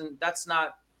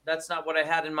 that's not what I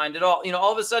had in mind at all.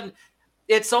 All of a sudden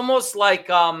it's almost like,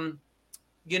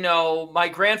 my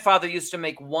grandfather used to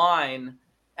make wine,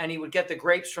 and he would get the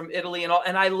grapes from Italy and all.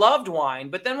 And I loved wine.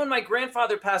 But then when my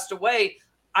grandfather passed away,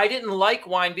 I didn't like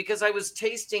wine because I was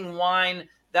tasting wine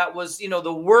that was,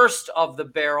 the worst of the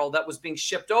barrel that was being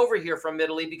shipped over here from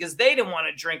Italy, because they didn't want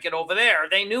to drink it over there.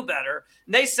 They knew better.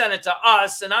 And they sent it to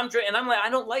us, and I'm like, I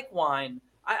don't like wine.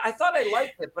 I thought I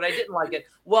liked it, but I didn't like it.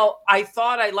 Well, I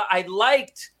thought I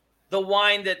liked the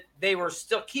wine that they were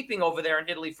still keeping over there in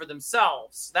Italy for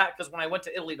themselves. That, because when I went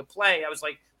to Italy to play, I was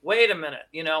like, wait a minute,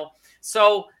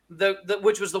 So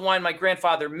which was the wine my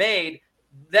grandfather made.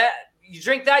 That you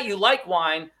drink that, you like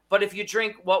wine, but if you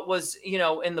drink what was,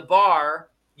 in the bar,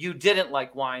 you didn't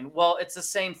like wine. Well, it's the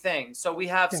same thing. So we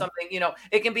have something,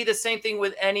 it can be the same thing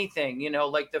with anything,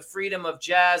 like the freedom of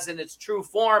jazz in its true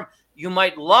form. You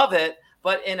might love it,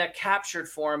 but in a captured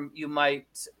form, you might,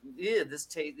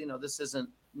 this isn't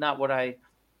not what I,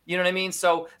 you know what I mean?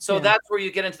 So that's where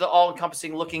you get into the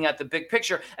all-encompassing, looking at the big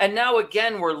picture. And now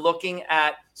again, we're looking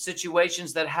at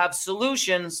situations that have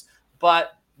solutions,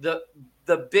 but the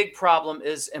big problem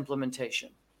is implementation.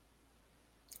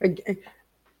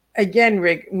 Again,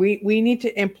 Rick, we need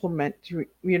to implement,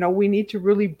 we need to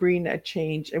really bring a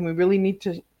change, and we really need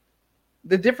to,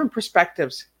 the different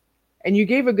perspectives. And you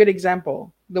gave a good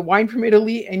example, the wine from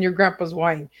Italy and your grandpa's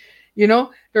wine. There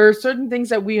are certain things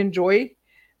that we enjoy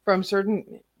from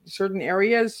certain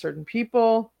areas, certain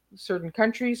people, certain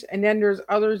countries. And then there's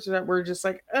others that we're just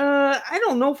like, I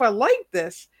don't know if I like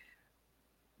this,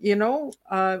 and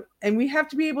we have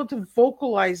to be able to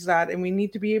vocalize that, and we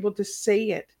need to be able to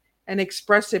say it and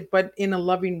express it, but in a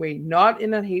loving way, not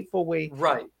in a hateful way.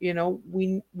 Right.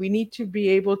 We need to be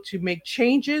able to make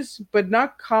changes, but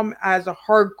not come as a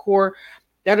hardcore,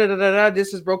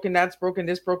 this is broken, that's broken,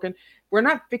 this broken. We're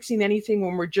not fixing anything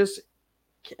when we're just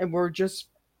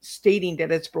stating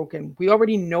that it's broken. We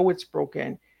already know it's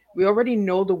broken. We already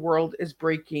know the world is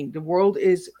breaking. The world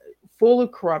is full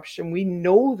of corruption. We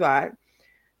know that.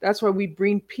 That's why we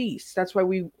bring peace. That's why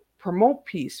we promote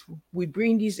peace. We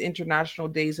bring these international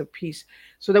days of peace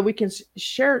so that we can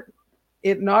share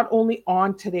it not only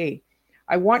on today.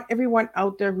 I want everyone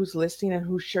out there who's listening and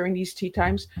who's sharing these tea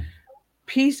times.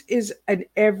 Peace is an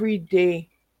everyday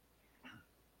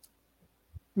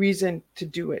reason to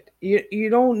do it. You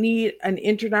don't need an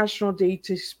international day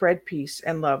to spread peace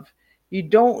and love. You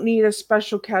don't need a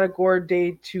special category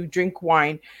day to drink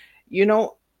wine. You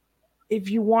know, if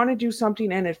you want to do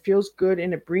something and it feels good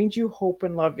and it brings you hope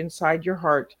and love inside your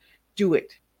heart, do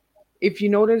it. If you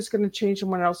know that it's going to change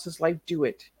someone else's life, do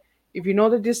it. If you know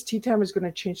that this tea time is going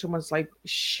to change someone's life,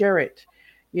 share it.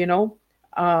 You know,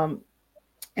 um,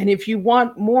 and if you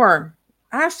want more,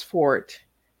 ask for it,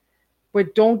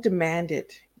 but don't demand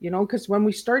it. You know, because when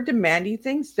we start demanding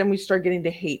things, then we start getting the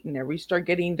hate in there. We start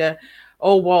getting the,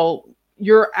 oh well,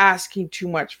 you're asking too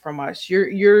much from us.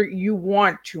 You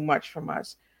want too much from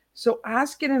us. So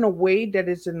ask it in a way that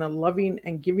is in a loving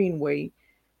and giving way.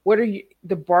 What are you,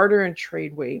 the barter and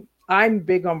trade way? I'm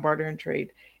big on barter and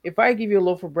trade. If I give you a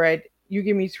loaf of bread, you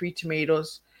give me 3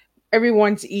 tomatoes.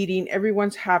 Everyone's eating,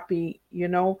 everyone's happy, you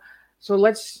know. So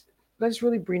let's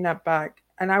really bring that back.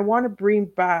 And I want to bring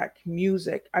back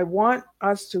music. I want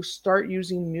us to start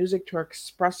using music to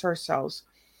express ourselves.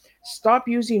 Stop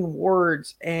using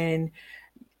words and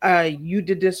you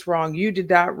did this wrong, you did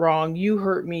that wrong, you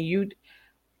hurt me. You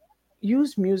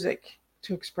use music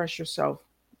to express yourself.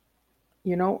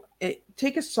 You know,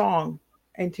 take a song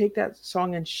and take that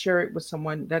song and share it with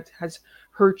someone that has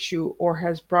hurt you or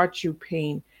has brought you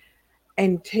pain,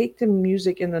 and take the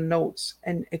music and the notes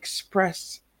and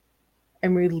express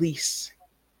and release,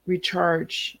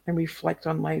 recharge and reflect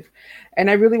on life. And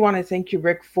I really want to thank you,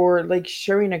 Rick, for like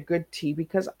sharing a good tea,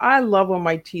 because I love when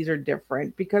my teas are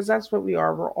different, because that's what we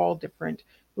are. We're all different.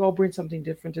 We all bring something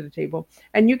different to the table.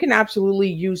 And you can absolutely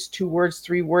use 2 words,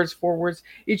 3 words, 4 words.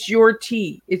 It's your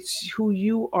tea. It's who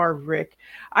you are, Rick.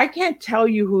 I can't tell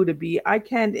you who to be. I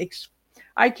can't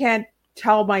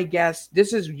tell my guests,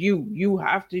 this is you. You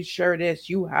have to share this.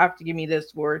 You have to give me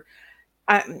this word.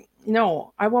 I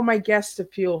no, I want my guests to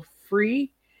feel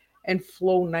free and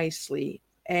flow nicely,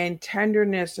 and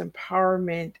tenderness,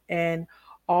 empowerment, and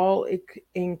all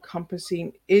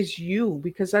encompassing is you,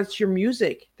 because that's your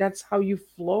music. That's how you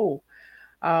flow.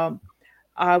 Um,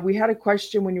 we had a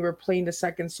question when you were playing the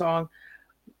second song.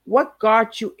 What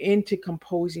got you into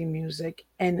composing music,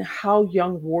 and how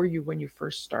young were you when you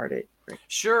first started, Rick?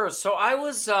 Sure. So I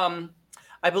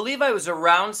believe I was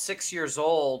around 6 years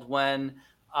old when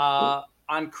Oh,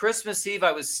 on Christmas Eve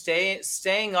I was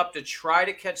staying up to try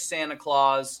to catch Santa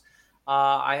Claus.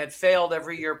 I had failed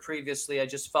every year previously. I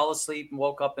just fell asleep and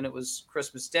woke up and it was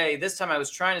Christmas Day. This time I was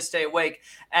trying to stay awake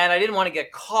and I didn't want to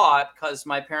get caught because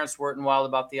my parents weren't wild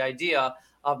about the idea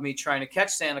of me trying to catch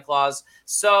Santa Claus.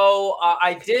 So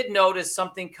I did notice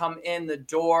something come in the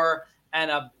door and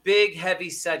a big heavy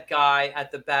set guy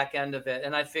at the back end of it.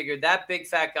 And I figured that big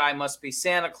fat guy must be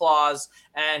Santa Claus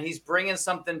and he's bringing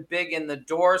something big in the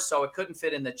door. So it couldn't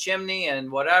fit in the chimney and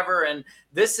whatever. And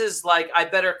this is like, I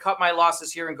better cut my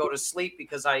losses here and go to sleep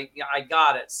because I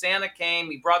got it. Santa came,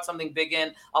 he brought something big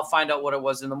in. I'll find out what it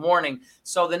was in the morning.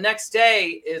 So the next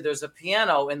day there's a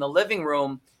piano in the living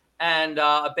room and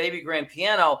a baby grand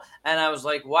piano. And I was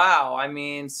like, wow, I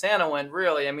mean, Santa went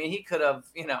really, I mean, he could have,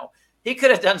 he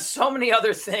could have done so many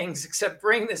other things except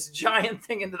bring this giant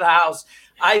thing into the house.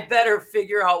 I better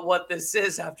figure out what this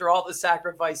is after all the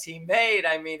sacrifice he made.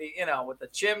 I mean, with the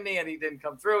chimney and he didn't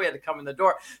come through. He had to come in the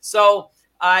door. So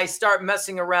I start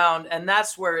messing around and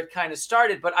that's where it kind of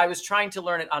started. But I was trying to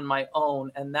learn it on my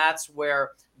own. And that's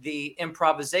where the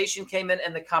improvisation came in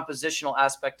and the compositional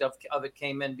aspect of it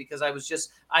came in, because I was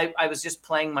just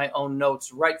playing my own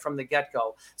notes right from the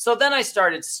get-go. So then I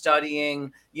started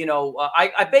studying,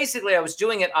 I basically, I was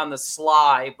doing it on the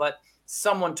sly, but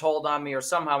someone told on me or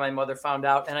somehow my mother found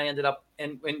out and I ended up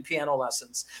in piano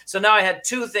lessons. So now I had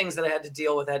 2 things that I had to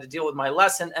deal with. I had to deal with my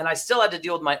lesson and I still had to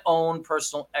deal with my own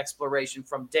personal exploration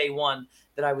from day one,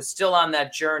 that I was still on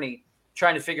that journey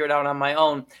trying to figure it out on my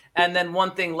own. And then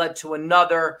one thing led to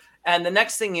another. And the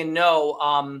next thing you know,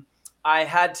 I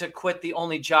had to quit the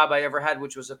only job I ever had,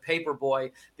 which was a paper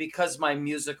boy, because my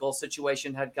musical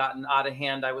situation had gotten out of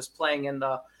hand. I was playing in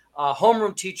the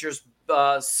homeroom teacher's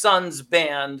son's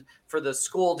band for the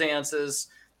school dances.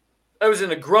 I was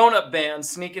in a grown-up band,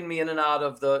 sneaking me in and out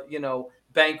of the,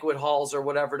 banquet halls or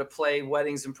whatever to play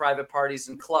weddings and private parties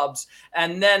and clubs.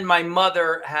 And then my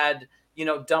mother had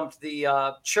dumped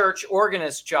the church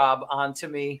organist job onto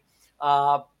me.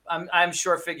 I'm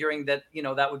sure figuring that,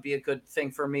 that would be a good thing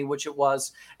for me, which it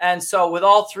was. And so with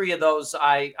all three of those,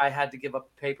 I had to give up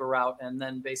the paper route. And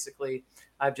then basically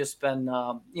I've just been,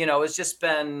 it's just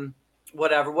been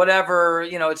whatever,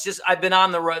 it's just, I've been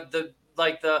on the road,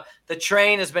 the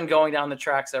train has been going down the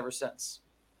tracks ever since.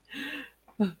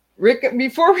 Rick,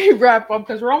 before we wrap up,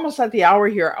 because we're almost at the hour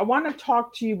here, I want to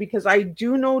talk to you because I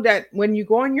do know that when you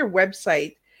go on your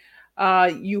website,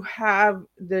 you have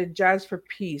the Jazz for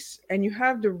Peace and you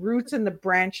have the roots and the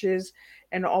branches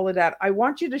and all of that. I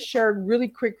want you to share really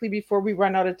quickly before we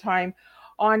run out of time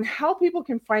on how people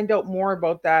can find out more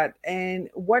about that and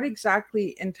what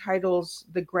exactly entitles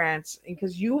the grants,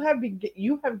 because you have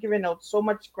given out so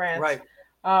much grants.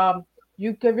 Right.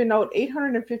 You've given out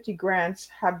 850 grants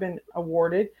have been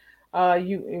awarded.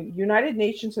 United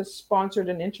Nations has sponsored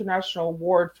an international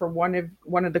award for one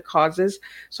of the causes.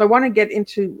 So I want to get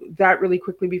into that really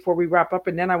quickly before we wrap up,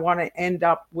 and then I want to end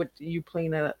up with you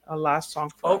playing a last song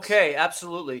for us. Okay,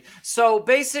 absolutely. So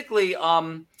basically,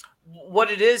 what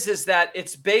it is that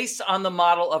it's based on the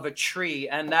model of a tree,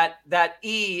 and that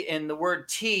E in the word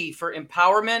T for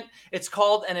empowerment, it's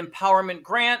called an empowerment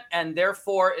grant, and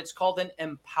therefore it's called an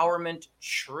empowerment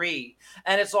tree.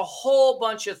 And it's a whole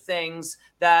bunch of things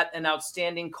that an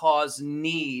outstanding cause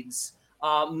needs,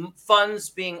 funds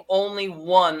being only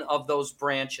one of those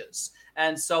branches.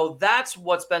 And so that's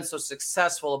what's been so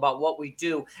successful about what we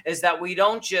do, is that we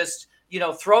don't just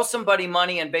throw somebody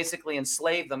money and basically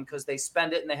enslave them because they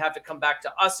spend it and they have to come back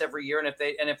to us every year.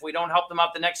 And if we don't help them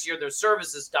out the next year, their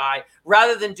services die.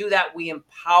 Rather than do that, we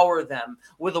empower them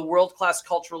with a world-class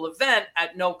cultural event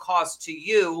at no cost to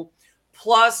you,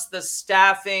 plus the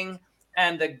staffing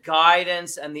and the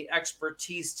guidance and the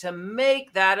expertise to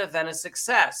make that event a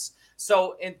success.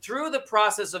 So through the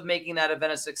process of making that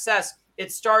event a success,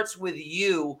 it starts with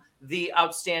you, the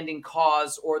outstanding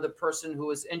cause or the person who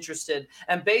is interested.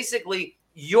 And basically,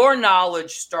 your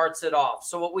knowledge starts it off.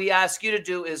 So what we ask you to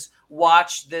do is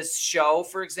watch this show,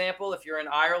 for example, if you're in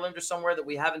Ireland or somewhere that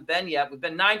we haven't been yet. We've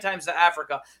been 9 times to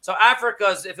Africa. So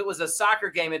Africa's, if it was a soccer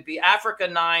game, it'd be Africa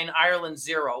 9, Ireland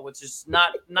 0, which is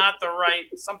not the right,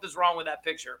 something's wrong with that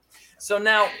picture. So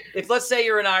now, if let's say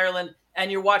you're in Ireland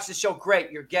and you're watching the show,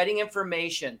 great, you're getting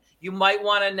information. You might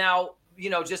want to now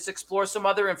just explore some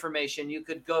other information. You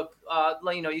could go,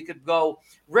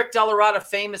 Rick DellaRatta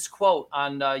famous quote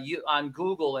on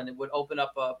Google, and it would open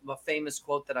up a famous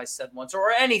quote that I said once, or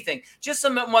anything, just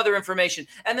some other information.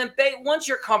 And then once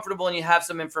you're comfortable and you have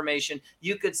some information,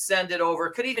 you could send it over.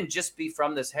 It could even just be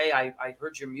from this, hey, I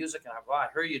heard your music and I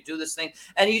heard you do this thing.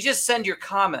 And you just send your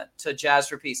comment to Jazz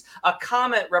for Peace. A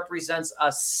comment represents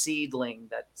a seedling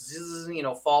that,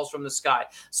 falls from the sky.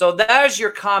 So there's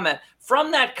your comment.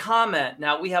 From that comment,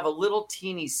 now we have a little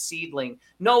teeny seedling.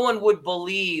 No one would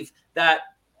believe that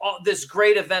this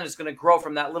great event is going to grow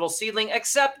from that little seedling,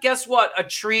 except guess what? A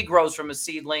tree grows from a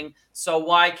seedling. So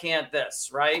why can't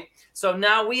this, right? So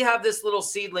now we have this little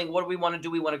seedling. What do we want to do?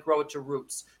 We want to grow it to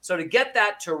roots. So to get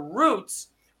that to roots,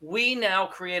 we now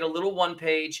create a little one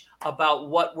page about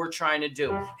what we're trying to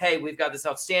do. Hey, we've got this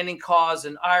outstanding cause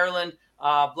in Ireland,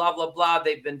 blah, blah, blah.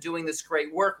 They've been doing this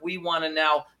great work. We want to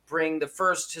now bring the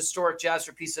first historic Jazz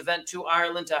for Peace event to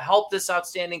Ireland to help this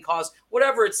outstanding cause,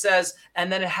 whatever it says.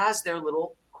 And then it has their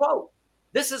little quote.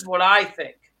 This is what I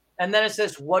think. And then it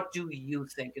says, what do you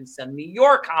think? And send me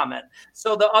your comment.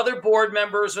 So the other board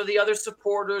members or the other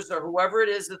supporters or whoever it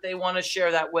is that they want to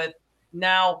share that with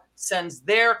now sends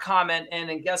their comment in.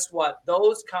 And guess what?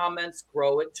 Those comments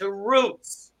grow it to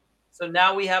roots. So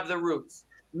now we have the roots.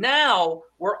 Now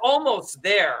we're almost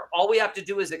there. All we have to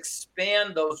do is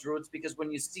expand those roots, because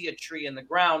when you see a tree in the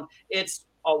ground, it's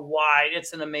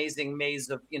an amazing maze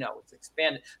of, it's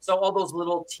expanded. So all those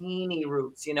little teeny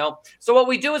roots, So what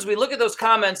we do is we look at those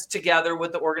comments together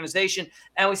with the organization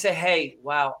and we say, hey,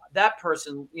 wow, that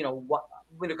person,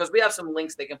 because we have some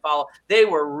links they can follow. They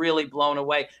were really blown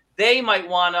away. They might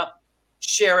want to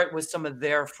share it with some of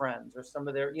their friends or some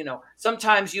of their,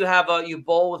 sometimes you have you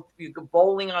go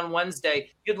bowling on Wednesday.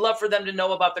 You'd love for them to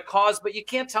know about the cause, but you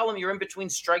can't tell them you're in between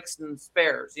strikes and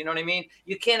spares. You know what I mean?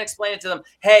 You can't explain it to them.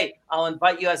 Hey, I'll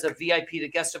invite you as a VIP to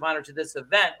guest of honor to this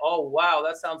event. Oh, wow.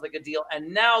 That sounds like a deal.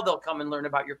 And now they'll come and learn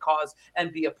about your cause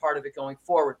and be a part of it going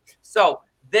forward. So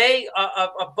they,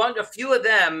 a few of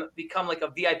them become like a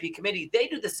VIP committee. They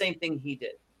do the same thing he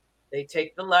did. They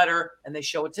take the letter and they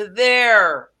show it to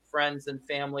their friends and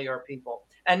family or people.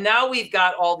 And now we've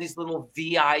got all these little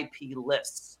VIP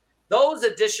lists. Those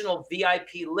additional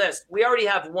VIP lists, we already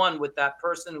have one with that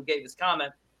person who gave his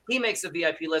comment. He makes a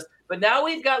VIP list, but now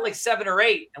we've got like 7 or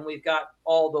 8, and we've got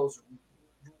all those,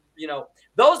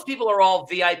 those people are all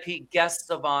VIP guests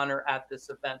of honor at this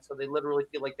event. So they literally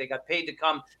feel like they got paid to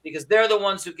come because they're the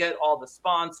ones who get all the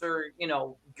sponsor,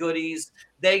 goodies.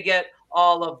 They get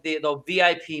all of the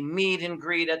VIP meet and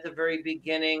greet at the very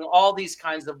beginning, all these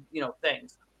kinds of,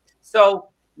 things. So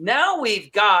now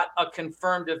we've got a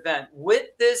confirmed event with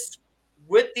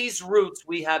these roots.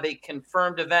 We have a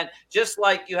confirmed event, just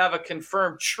like you have a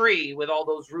confirmed tree with all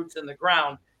those roots in the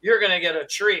ground. You're going to get a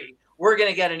tree. We're going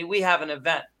to get we have an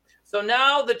event. So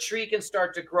now the tree can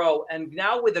start to grow. And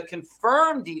now with a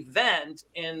confirmed event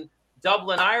in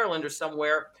Dublin, Ireland or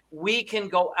somewhere, we can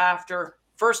go after,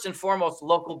 first and foremost,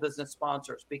 local business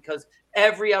sponsors, because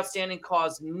every outstanding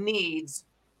cause needs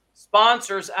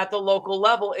sponsors at the local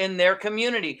level in their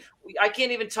community. I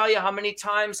can't even tell you how many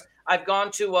times I've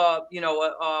gone to a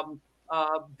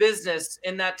business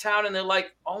in that town, and they're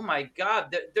like, "Oh my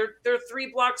God, they're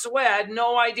 3 blocks away. I had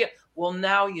no idea." Well,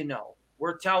 now you know.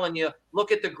 We're telling you,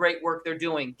 look at the great work they're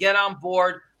doing. Get on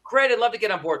board. Great, I'd love to get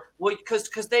on board. Well,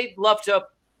 because they love to.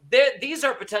 These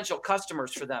are potential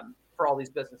customers for them, for all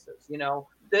these businesses.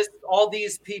 All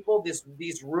these people,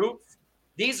 these roots.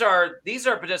 These are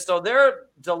potential. So they're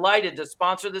delighted to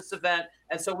sponsor this event,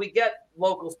 and so we get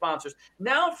local sponsors.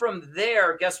 Now from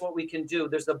there, guess what we can do?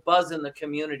 There's a buzz in the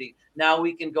community. Now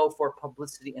we can go for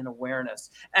publicity and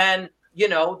awareness. And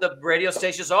the radio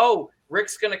stations, oh,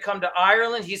 Rick's going to come to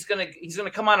Ireland. He's going to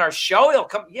come on our show. He'll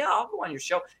come. Yeah, I'll go on your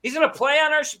show. He's going to play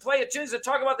on our show, play it too. He's going to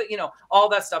talk about all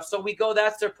that stuff. So we go,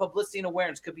 that's their publicity and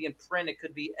awareness. Could be in print. It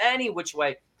could be any which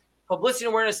way. Publicity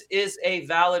and awareness is a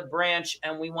valid branch,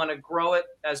 and we want to grow it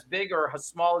as big or as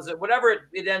small as whatever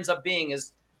it ends up being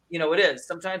is, it is.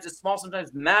 Sometimes it's small,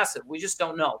 sometimes massive. We just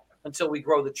don't know until we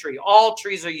grow the tree. All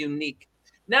trees are unique.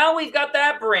 Now we've got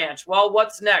that branch. Well,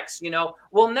 what's next?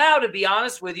 Well, now, to be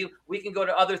honest with you, we can go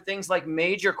to other things like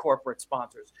major corporate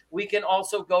sponsors. We can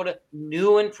also go to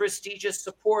new and prestigious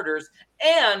supporters,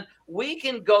 and we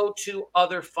can go to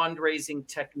other fundraising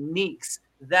techniques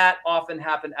that often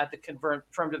happen at the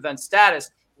confirmed event status.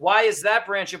 Why is that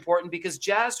branch important? Because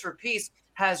Jazz for Peace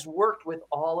has worked with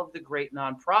all of the great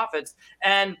nonprofits,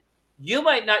 and you'd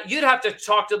have to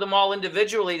talk to them all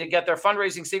individually to get their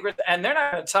fundraising secrets, and they're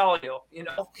not going to tell you, they're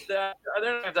not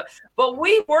gonna tell. But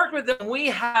we worked with them. We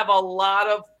have a lot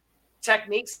of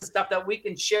techniques and stuff that we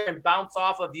can share and bounce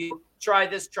off of you. Try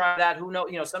this, try that. Who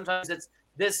knows? Sometimes it's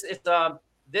this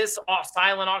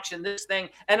silent auction, this thing.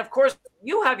 And of course,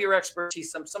 you have your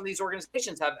expertise. Some of these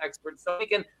organizations have experts, so we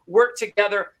can work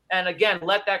together. And again,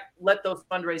 let those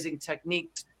fundraising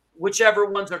techniques, whichever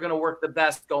ones are going to work the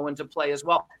best, go into play as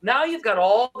well. Now you've got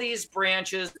all these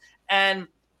branches, and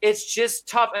it's just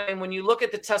tough. And when you look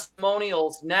at the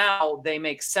testimonials now, they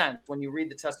make sense. When you read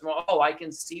the testimonial, oh, I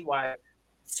can see why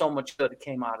so much good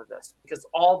came out of this, because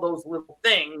all those little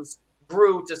things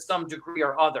grew to some degree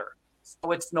or other.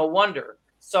 So it's no wonder.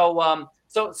 So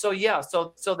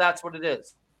that's what it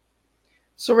is.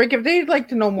 So Rick, if they'd like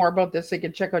to know more about this, they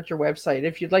can check out your website.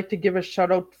 If you'd like to give a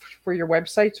shout out for your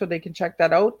website so they can check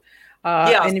that out.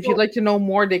 And if you'd like to know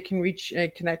more, they can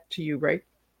connect to you, right?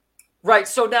 Right.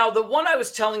 So now the one I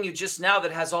was telling you just now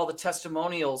that has all the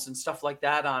testimonials and stuff like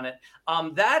that on it,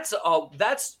 that's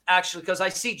actually, because I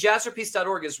see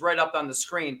jazzforpeace.org is right up on the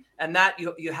screen, and that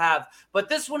you have. But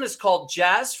this one is called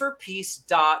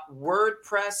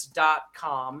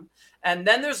jazzforpeace.wordpress.com. And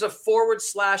then there's a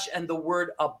 / and the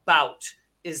word about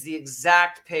is the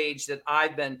exact page that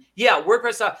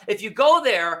WordPress. If you go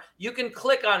there, you can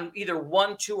click on either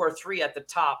 1, 2, or 3 at the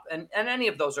top. And any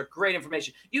of those are great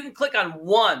information. You can click on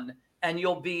 1 and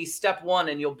you'll be step 1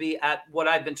 and you'll be at what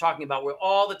I've been talking about, where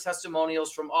all the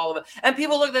testimonials from all of it. And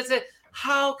people look at it and say,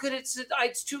 how could it's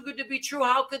too good to be true?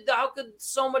 How could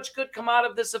so much good come out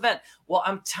of this event? Well,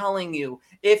 I'm telling you,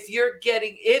 if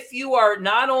you are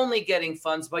not only getting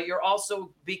funds, but you're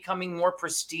also becoming more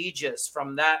prestigious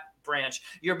from that branch,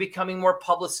 you're becoming more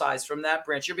publicized from that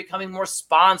branch, you're becoming more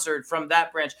sponsored from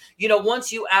that branch.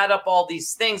 Once you add up all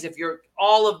these things, if you're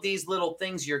all of these little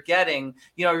things you're getting,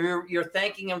 you're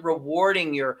thanking and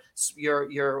rewarding your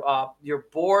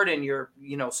board and your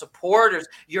supporters,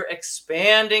 you're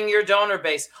expanding your donor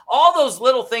base. All those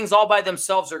little things all by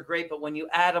themselves are great, but when you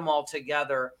add them all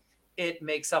together, it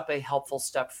makes up a helpful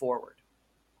step forward.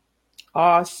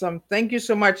 Awesome. Thank you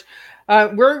so much.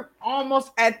 We're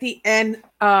almost at the end.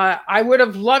 I would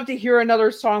have loved to hear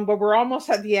another song, but we're almost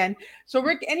at the end. So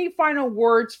Rick, any final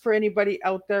words for anybody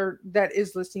out there that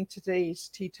is listening to today's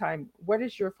Tea Time? What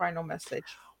is your final message?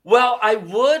 Well, I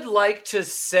would like to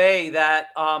say that,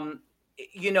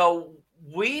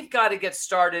 we've got to get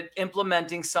started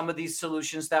implementing some of these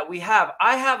solutions that we have.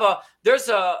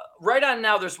 Right on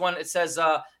now, there's one, it says,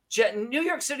 New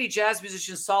York City jazz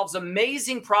musician solves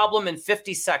amazing problem in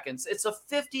 50 seconds. It's a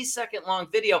 50-second long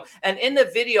video. And in the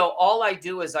video, all I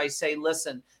do is I say,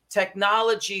 listen,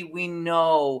 technology, we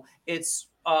know it's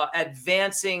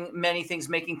advancing many things,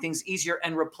 making things easier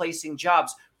and replacing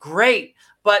jobs. Great.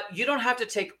 But you don't have to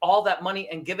take all that money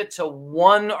and give it to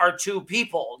one or two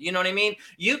people. You know what I mean?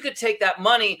 You could take that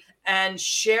money and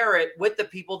share it with the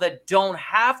people that don't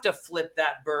have to flip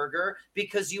that burger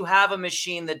because you have a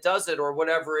machine that does it or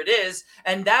whatever it is.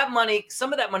 And that money,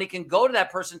 some of that money can go to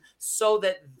that person so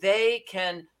that they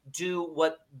can do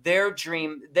what their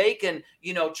dream, they can,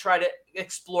 try to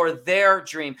explore their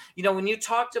dream. When you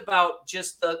talked about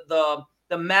just the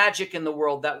magic in the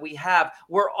world that we have,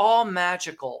 we're all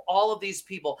magical. All of these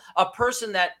people, a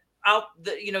person that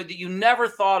that you never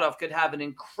thought of could have an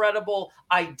incredible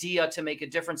idea to make a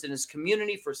difference in his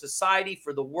community, for society,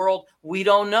 for the world. We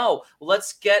don't know.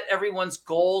 Let's get everyone's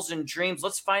goals and dreams.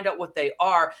 Let's find out what they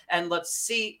are, and let's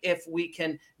see if we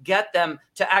can get them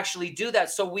to actually do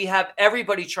that. So we have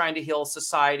everybody trying to heal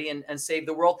society and save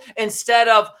the world, instead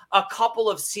of a couple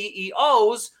of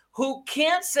CEOs who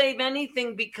can't save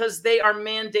anything because they are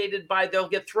mandated they'll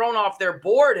get thrown off their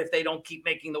board if they don't keep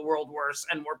making the world worse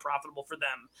and more profitable for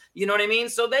them. You know what I mean?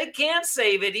 So they can't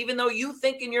save it, even though you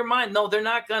think in your mind, no, they're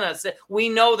not going to. We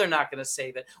know they're not going to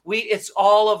save it. It's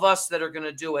all of us that are going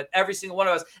to do it, every single one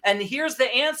of us. And here's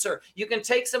the answer. You can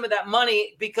take some of that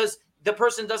money because the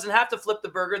person doesn't have to flip the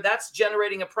burger. That's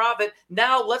generating a profit.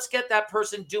 Now let's get that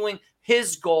person doing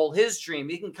his goal, his dream.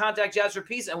 You can contact Jazz for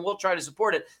Peace and we'll try to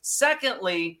support it.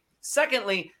 Secondly,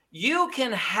 you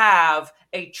can have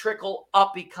a trickle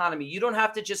up economy. You don't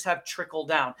have to just have trickle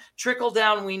down. Trickle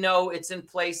down, we know it's in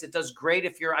place. It does great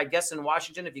if you're, I guess, in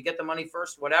Washington, if you get the money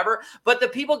first, whatever. But the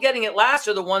people getting it last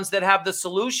are the ones that have the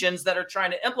solutions that are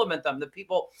trying to implement them. The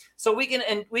people, so we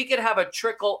could have a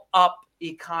trickle up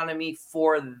economy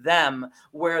for them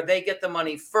where they get the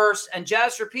money first. And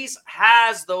Jazz for Peace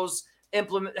has those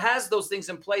things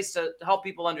in place to help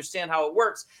people understand how it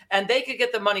works, and they could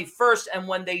get the money first. And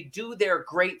when they do their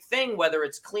great thing, whether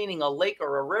it's cleaning a lake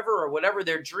or a river or whatever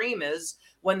their dream is,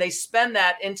 when they spend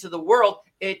that into the world,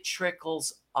 it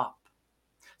trickles up.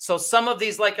 So some of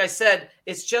these, like I said,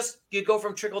 it's just you go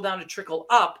from trickle down to trickle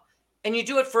up, and you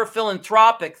do it for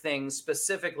philanthropic things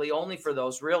specifically, only for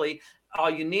those really all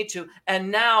you need to.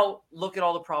 And now look at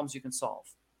all the problems you can solve.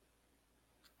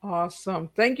 Awesome.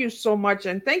 Thank you so much.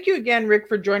 And thank you again, Rick,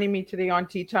 for joining me today on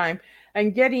Tea Time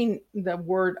and getting the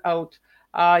word out.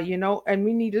 And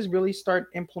we need to really start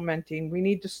implementing. We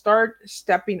need to start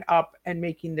stepping up and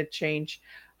making the change.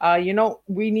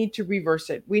 We need to reverse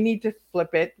it. We need to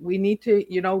flip it. We need to,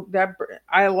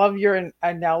 I love your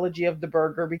analogy of the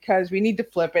burger because we need to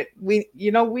flip it. We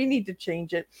need to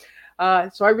change it.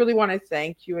 So I really want to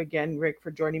thank you again, Rick,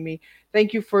 for joining me.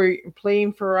 Thank you for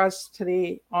playing for us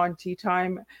today on Tea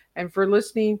Time and for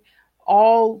listening.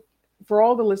 For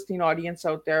all the listening audience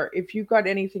out there, if you got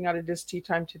anything out of this Tea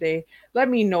Time today, let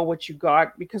me know what you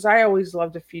got, because I always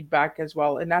love the feedback as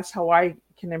well. And that's how I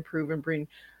can improve and bring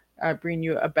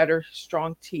you a better,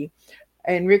 strong tea.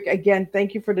 And Rick, again,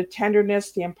 thank you for the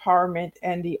tenderness, the empowerment,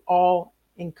 and the all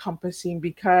encompassing,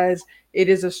 because it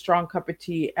is a strong cup of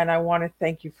tea. And I want to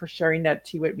thank you for sharing that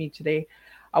tea with me today.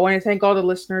 I want to thank all the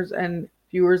listeners and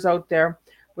viewers out there.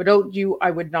 Without you,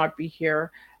 I would not be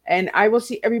here. And I will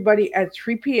see everybody at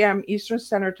 3 p.m. Eastern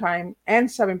Standard Time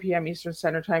and 7 p.m. Eastern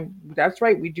Standard Time. That's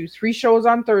right. We do 3 shows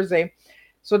on Thursday.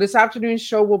 So this afternoon's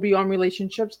show will be on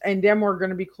relationships. And then we're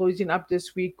going to be closing up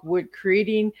this week with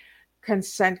creating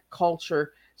consent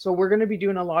culture. So we're going to be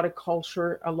doing a lot of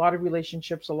culture, a lot of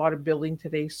relationships, a lot of building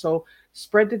today. So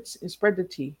spread the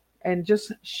tea and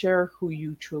just share who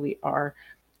you truly are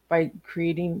by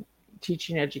creating,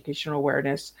 teaching, educational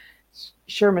awareness.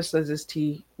 Share Miss Liz's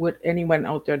tea with anyone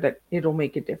out there that it'll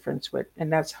make a difference with.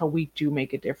 And that's how we do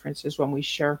make a difference, is when we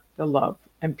share the love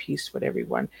and peace with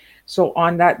everyone. So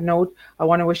on that note, I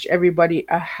want to wish everybody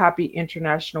a happy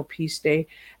International Peace Day.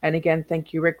 And again,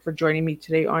 thank you, Rick, for joining me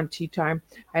today on Tea Time.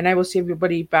 And I will see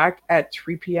everybody back at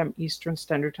 3 p.m. Eastern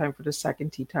Standard Time for the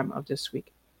second Tea Time of this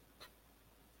week.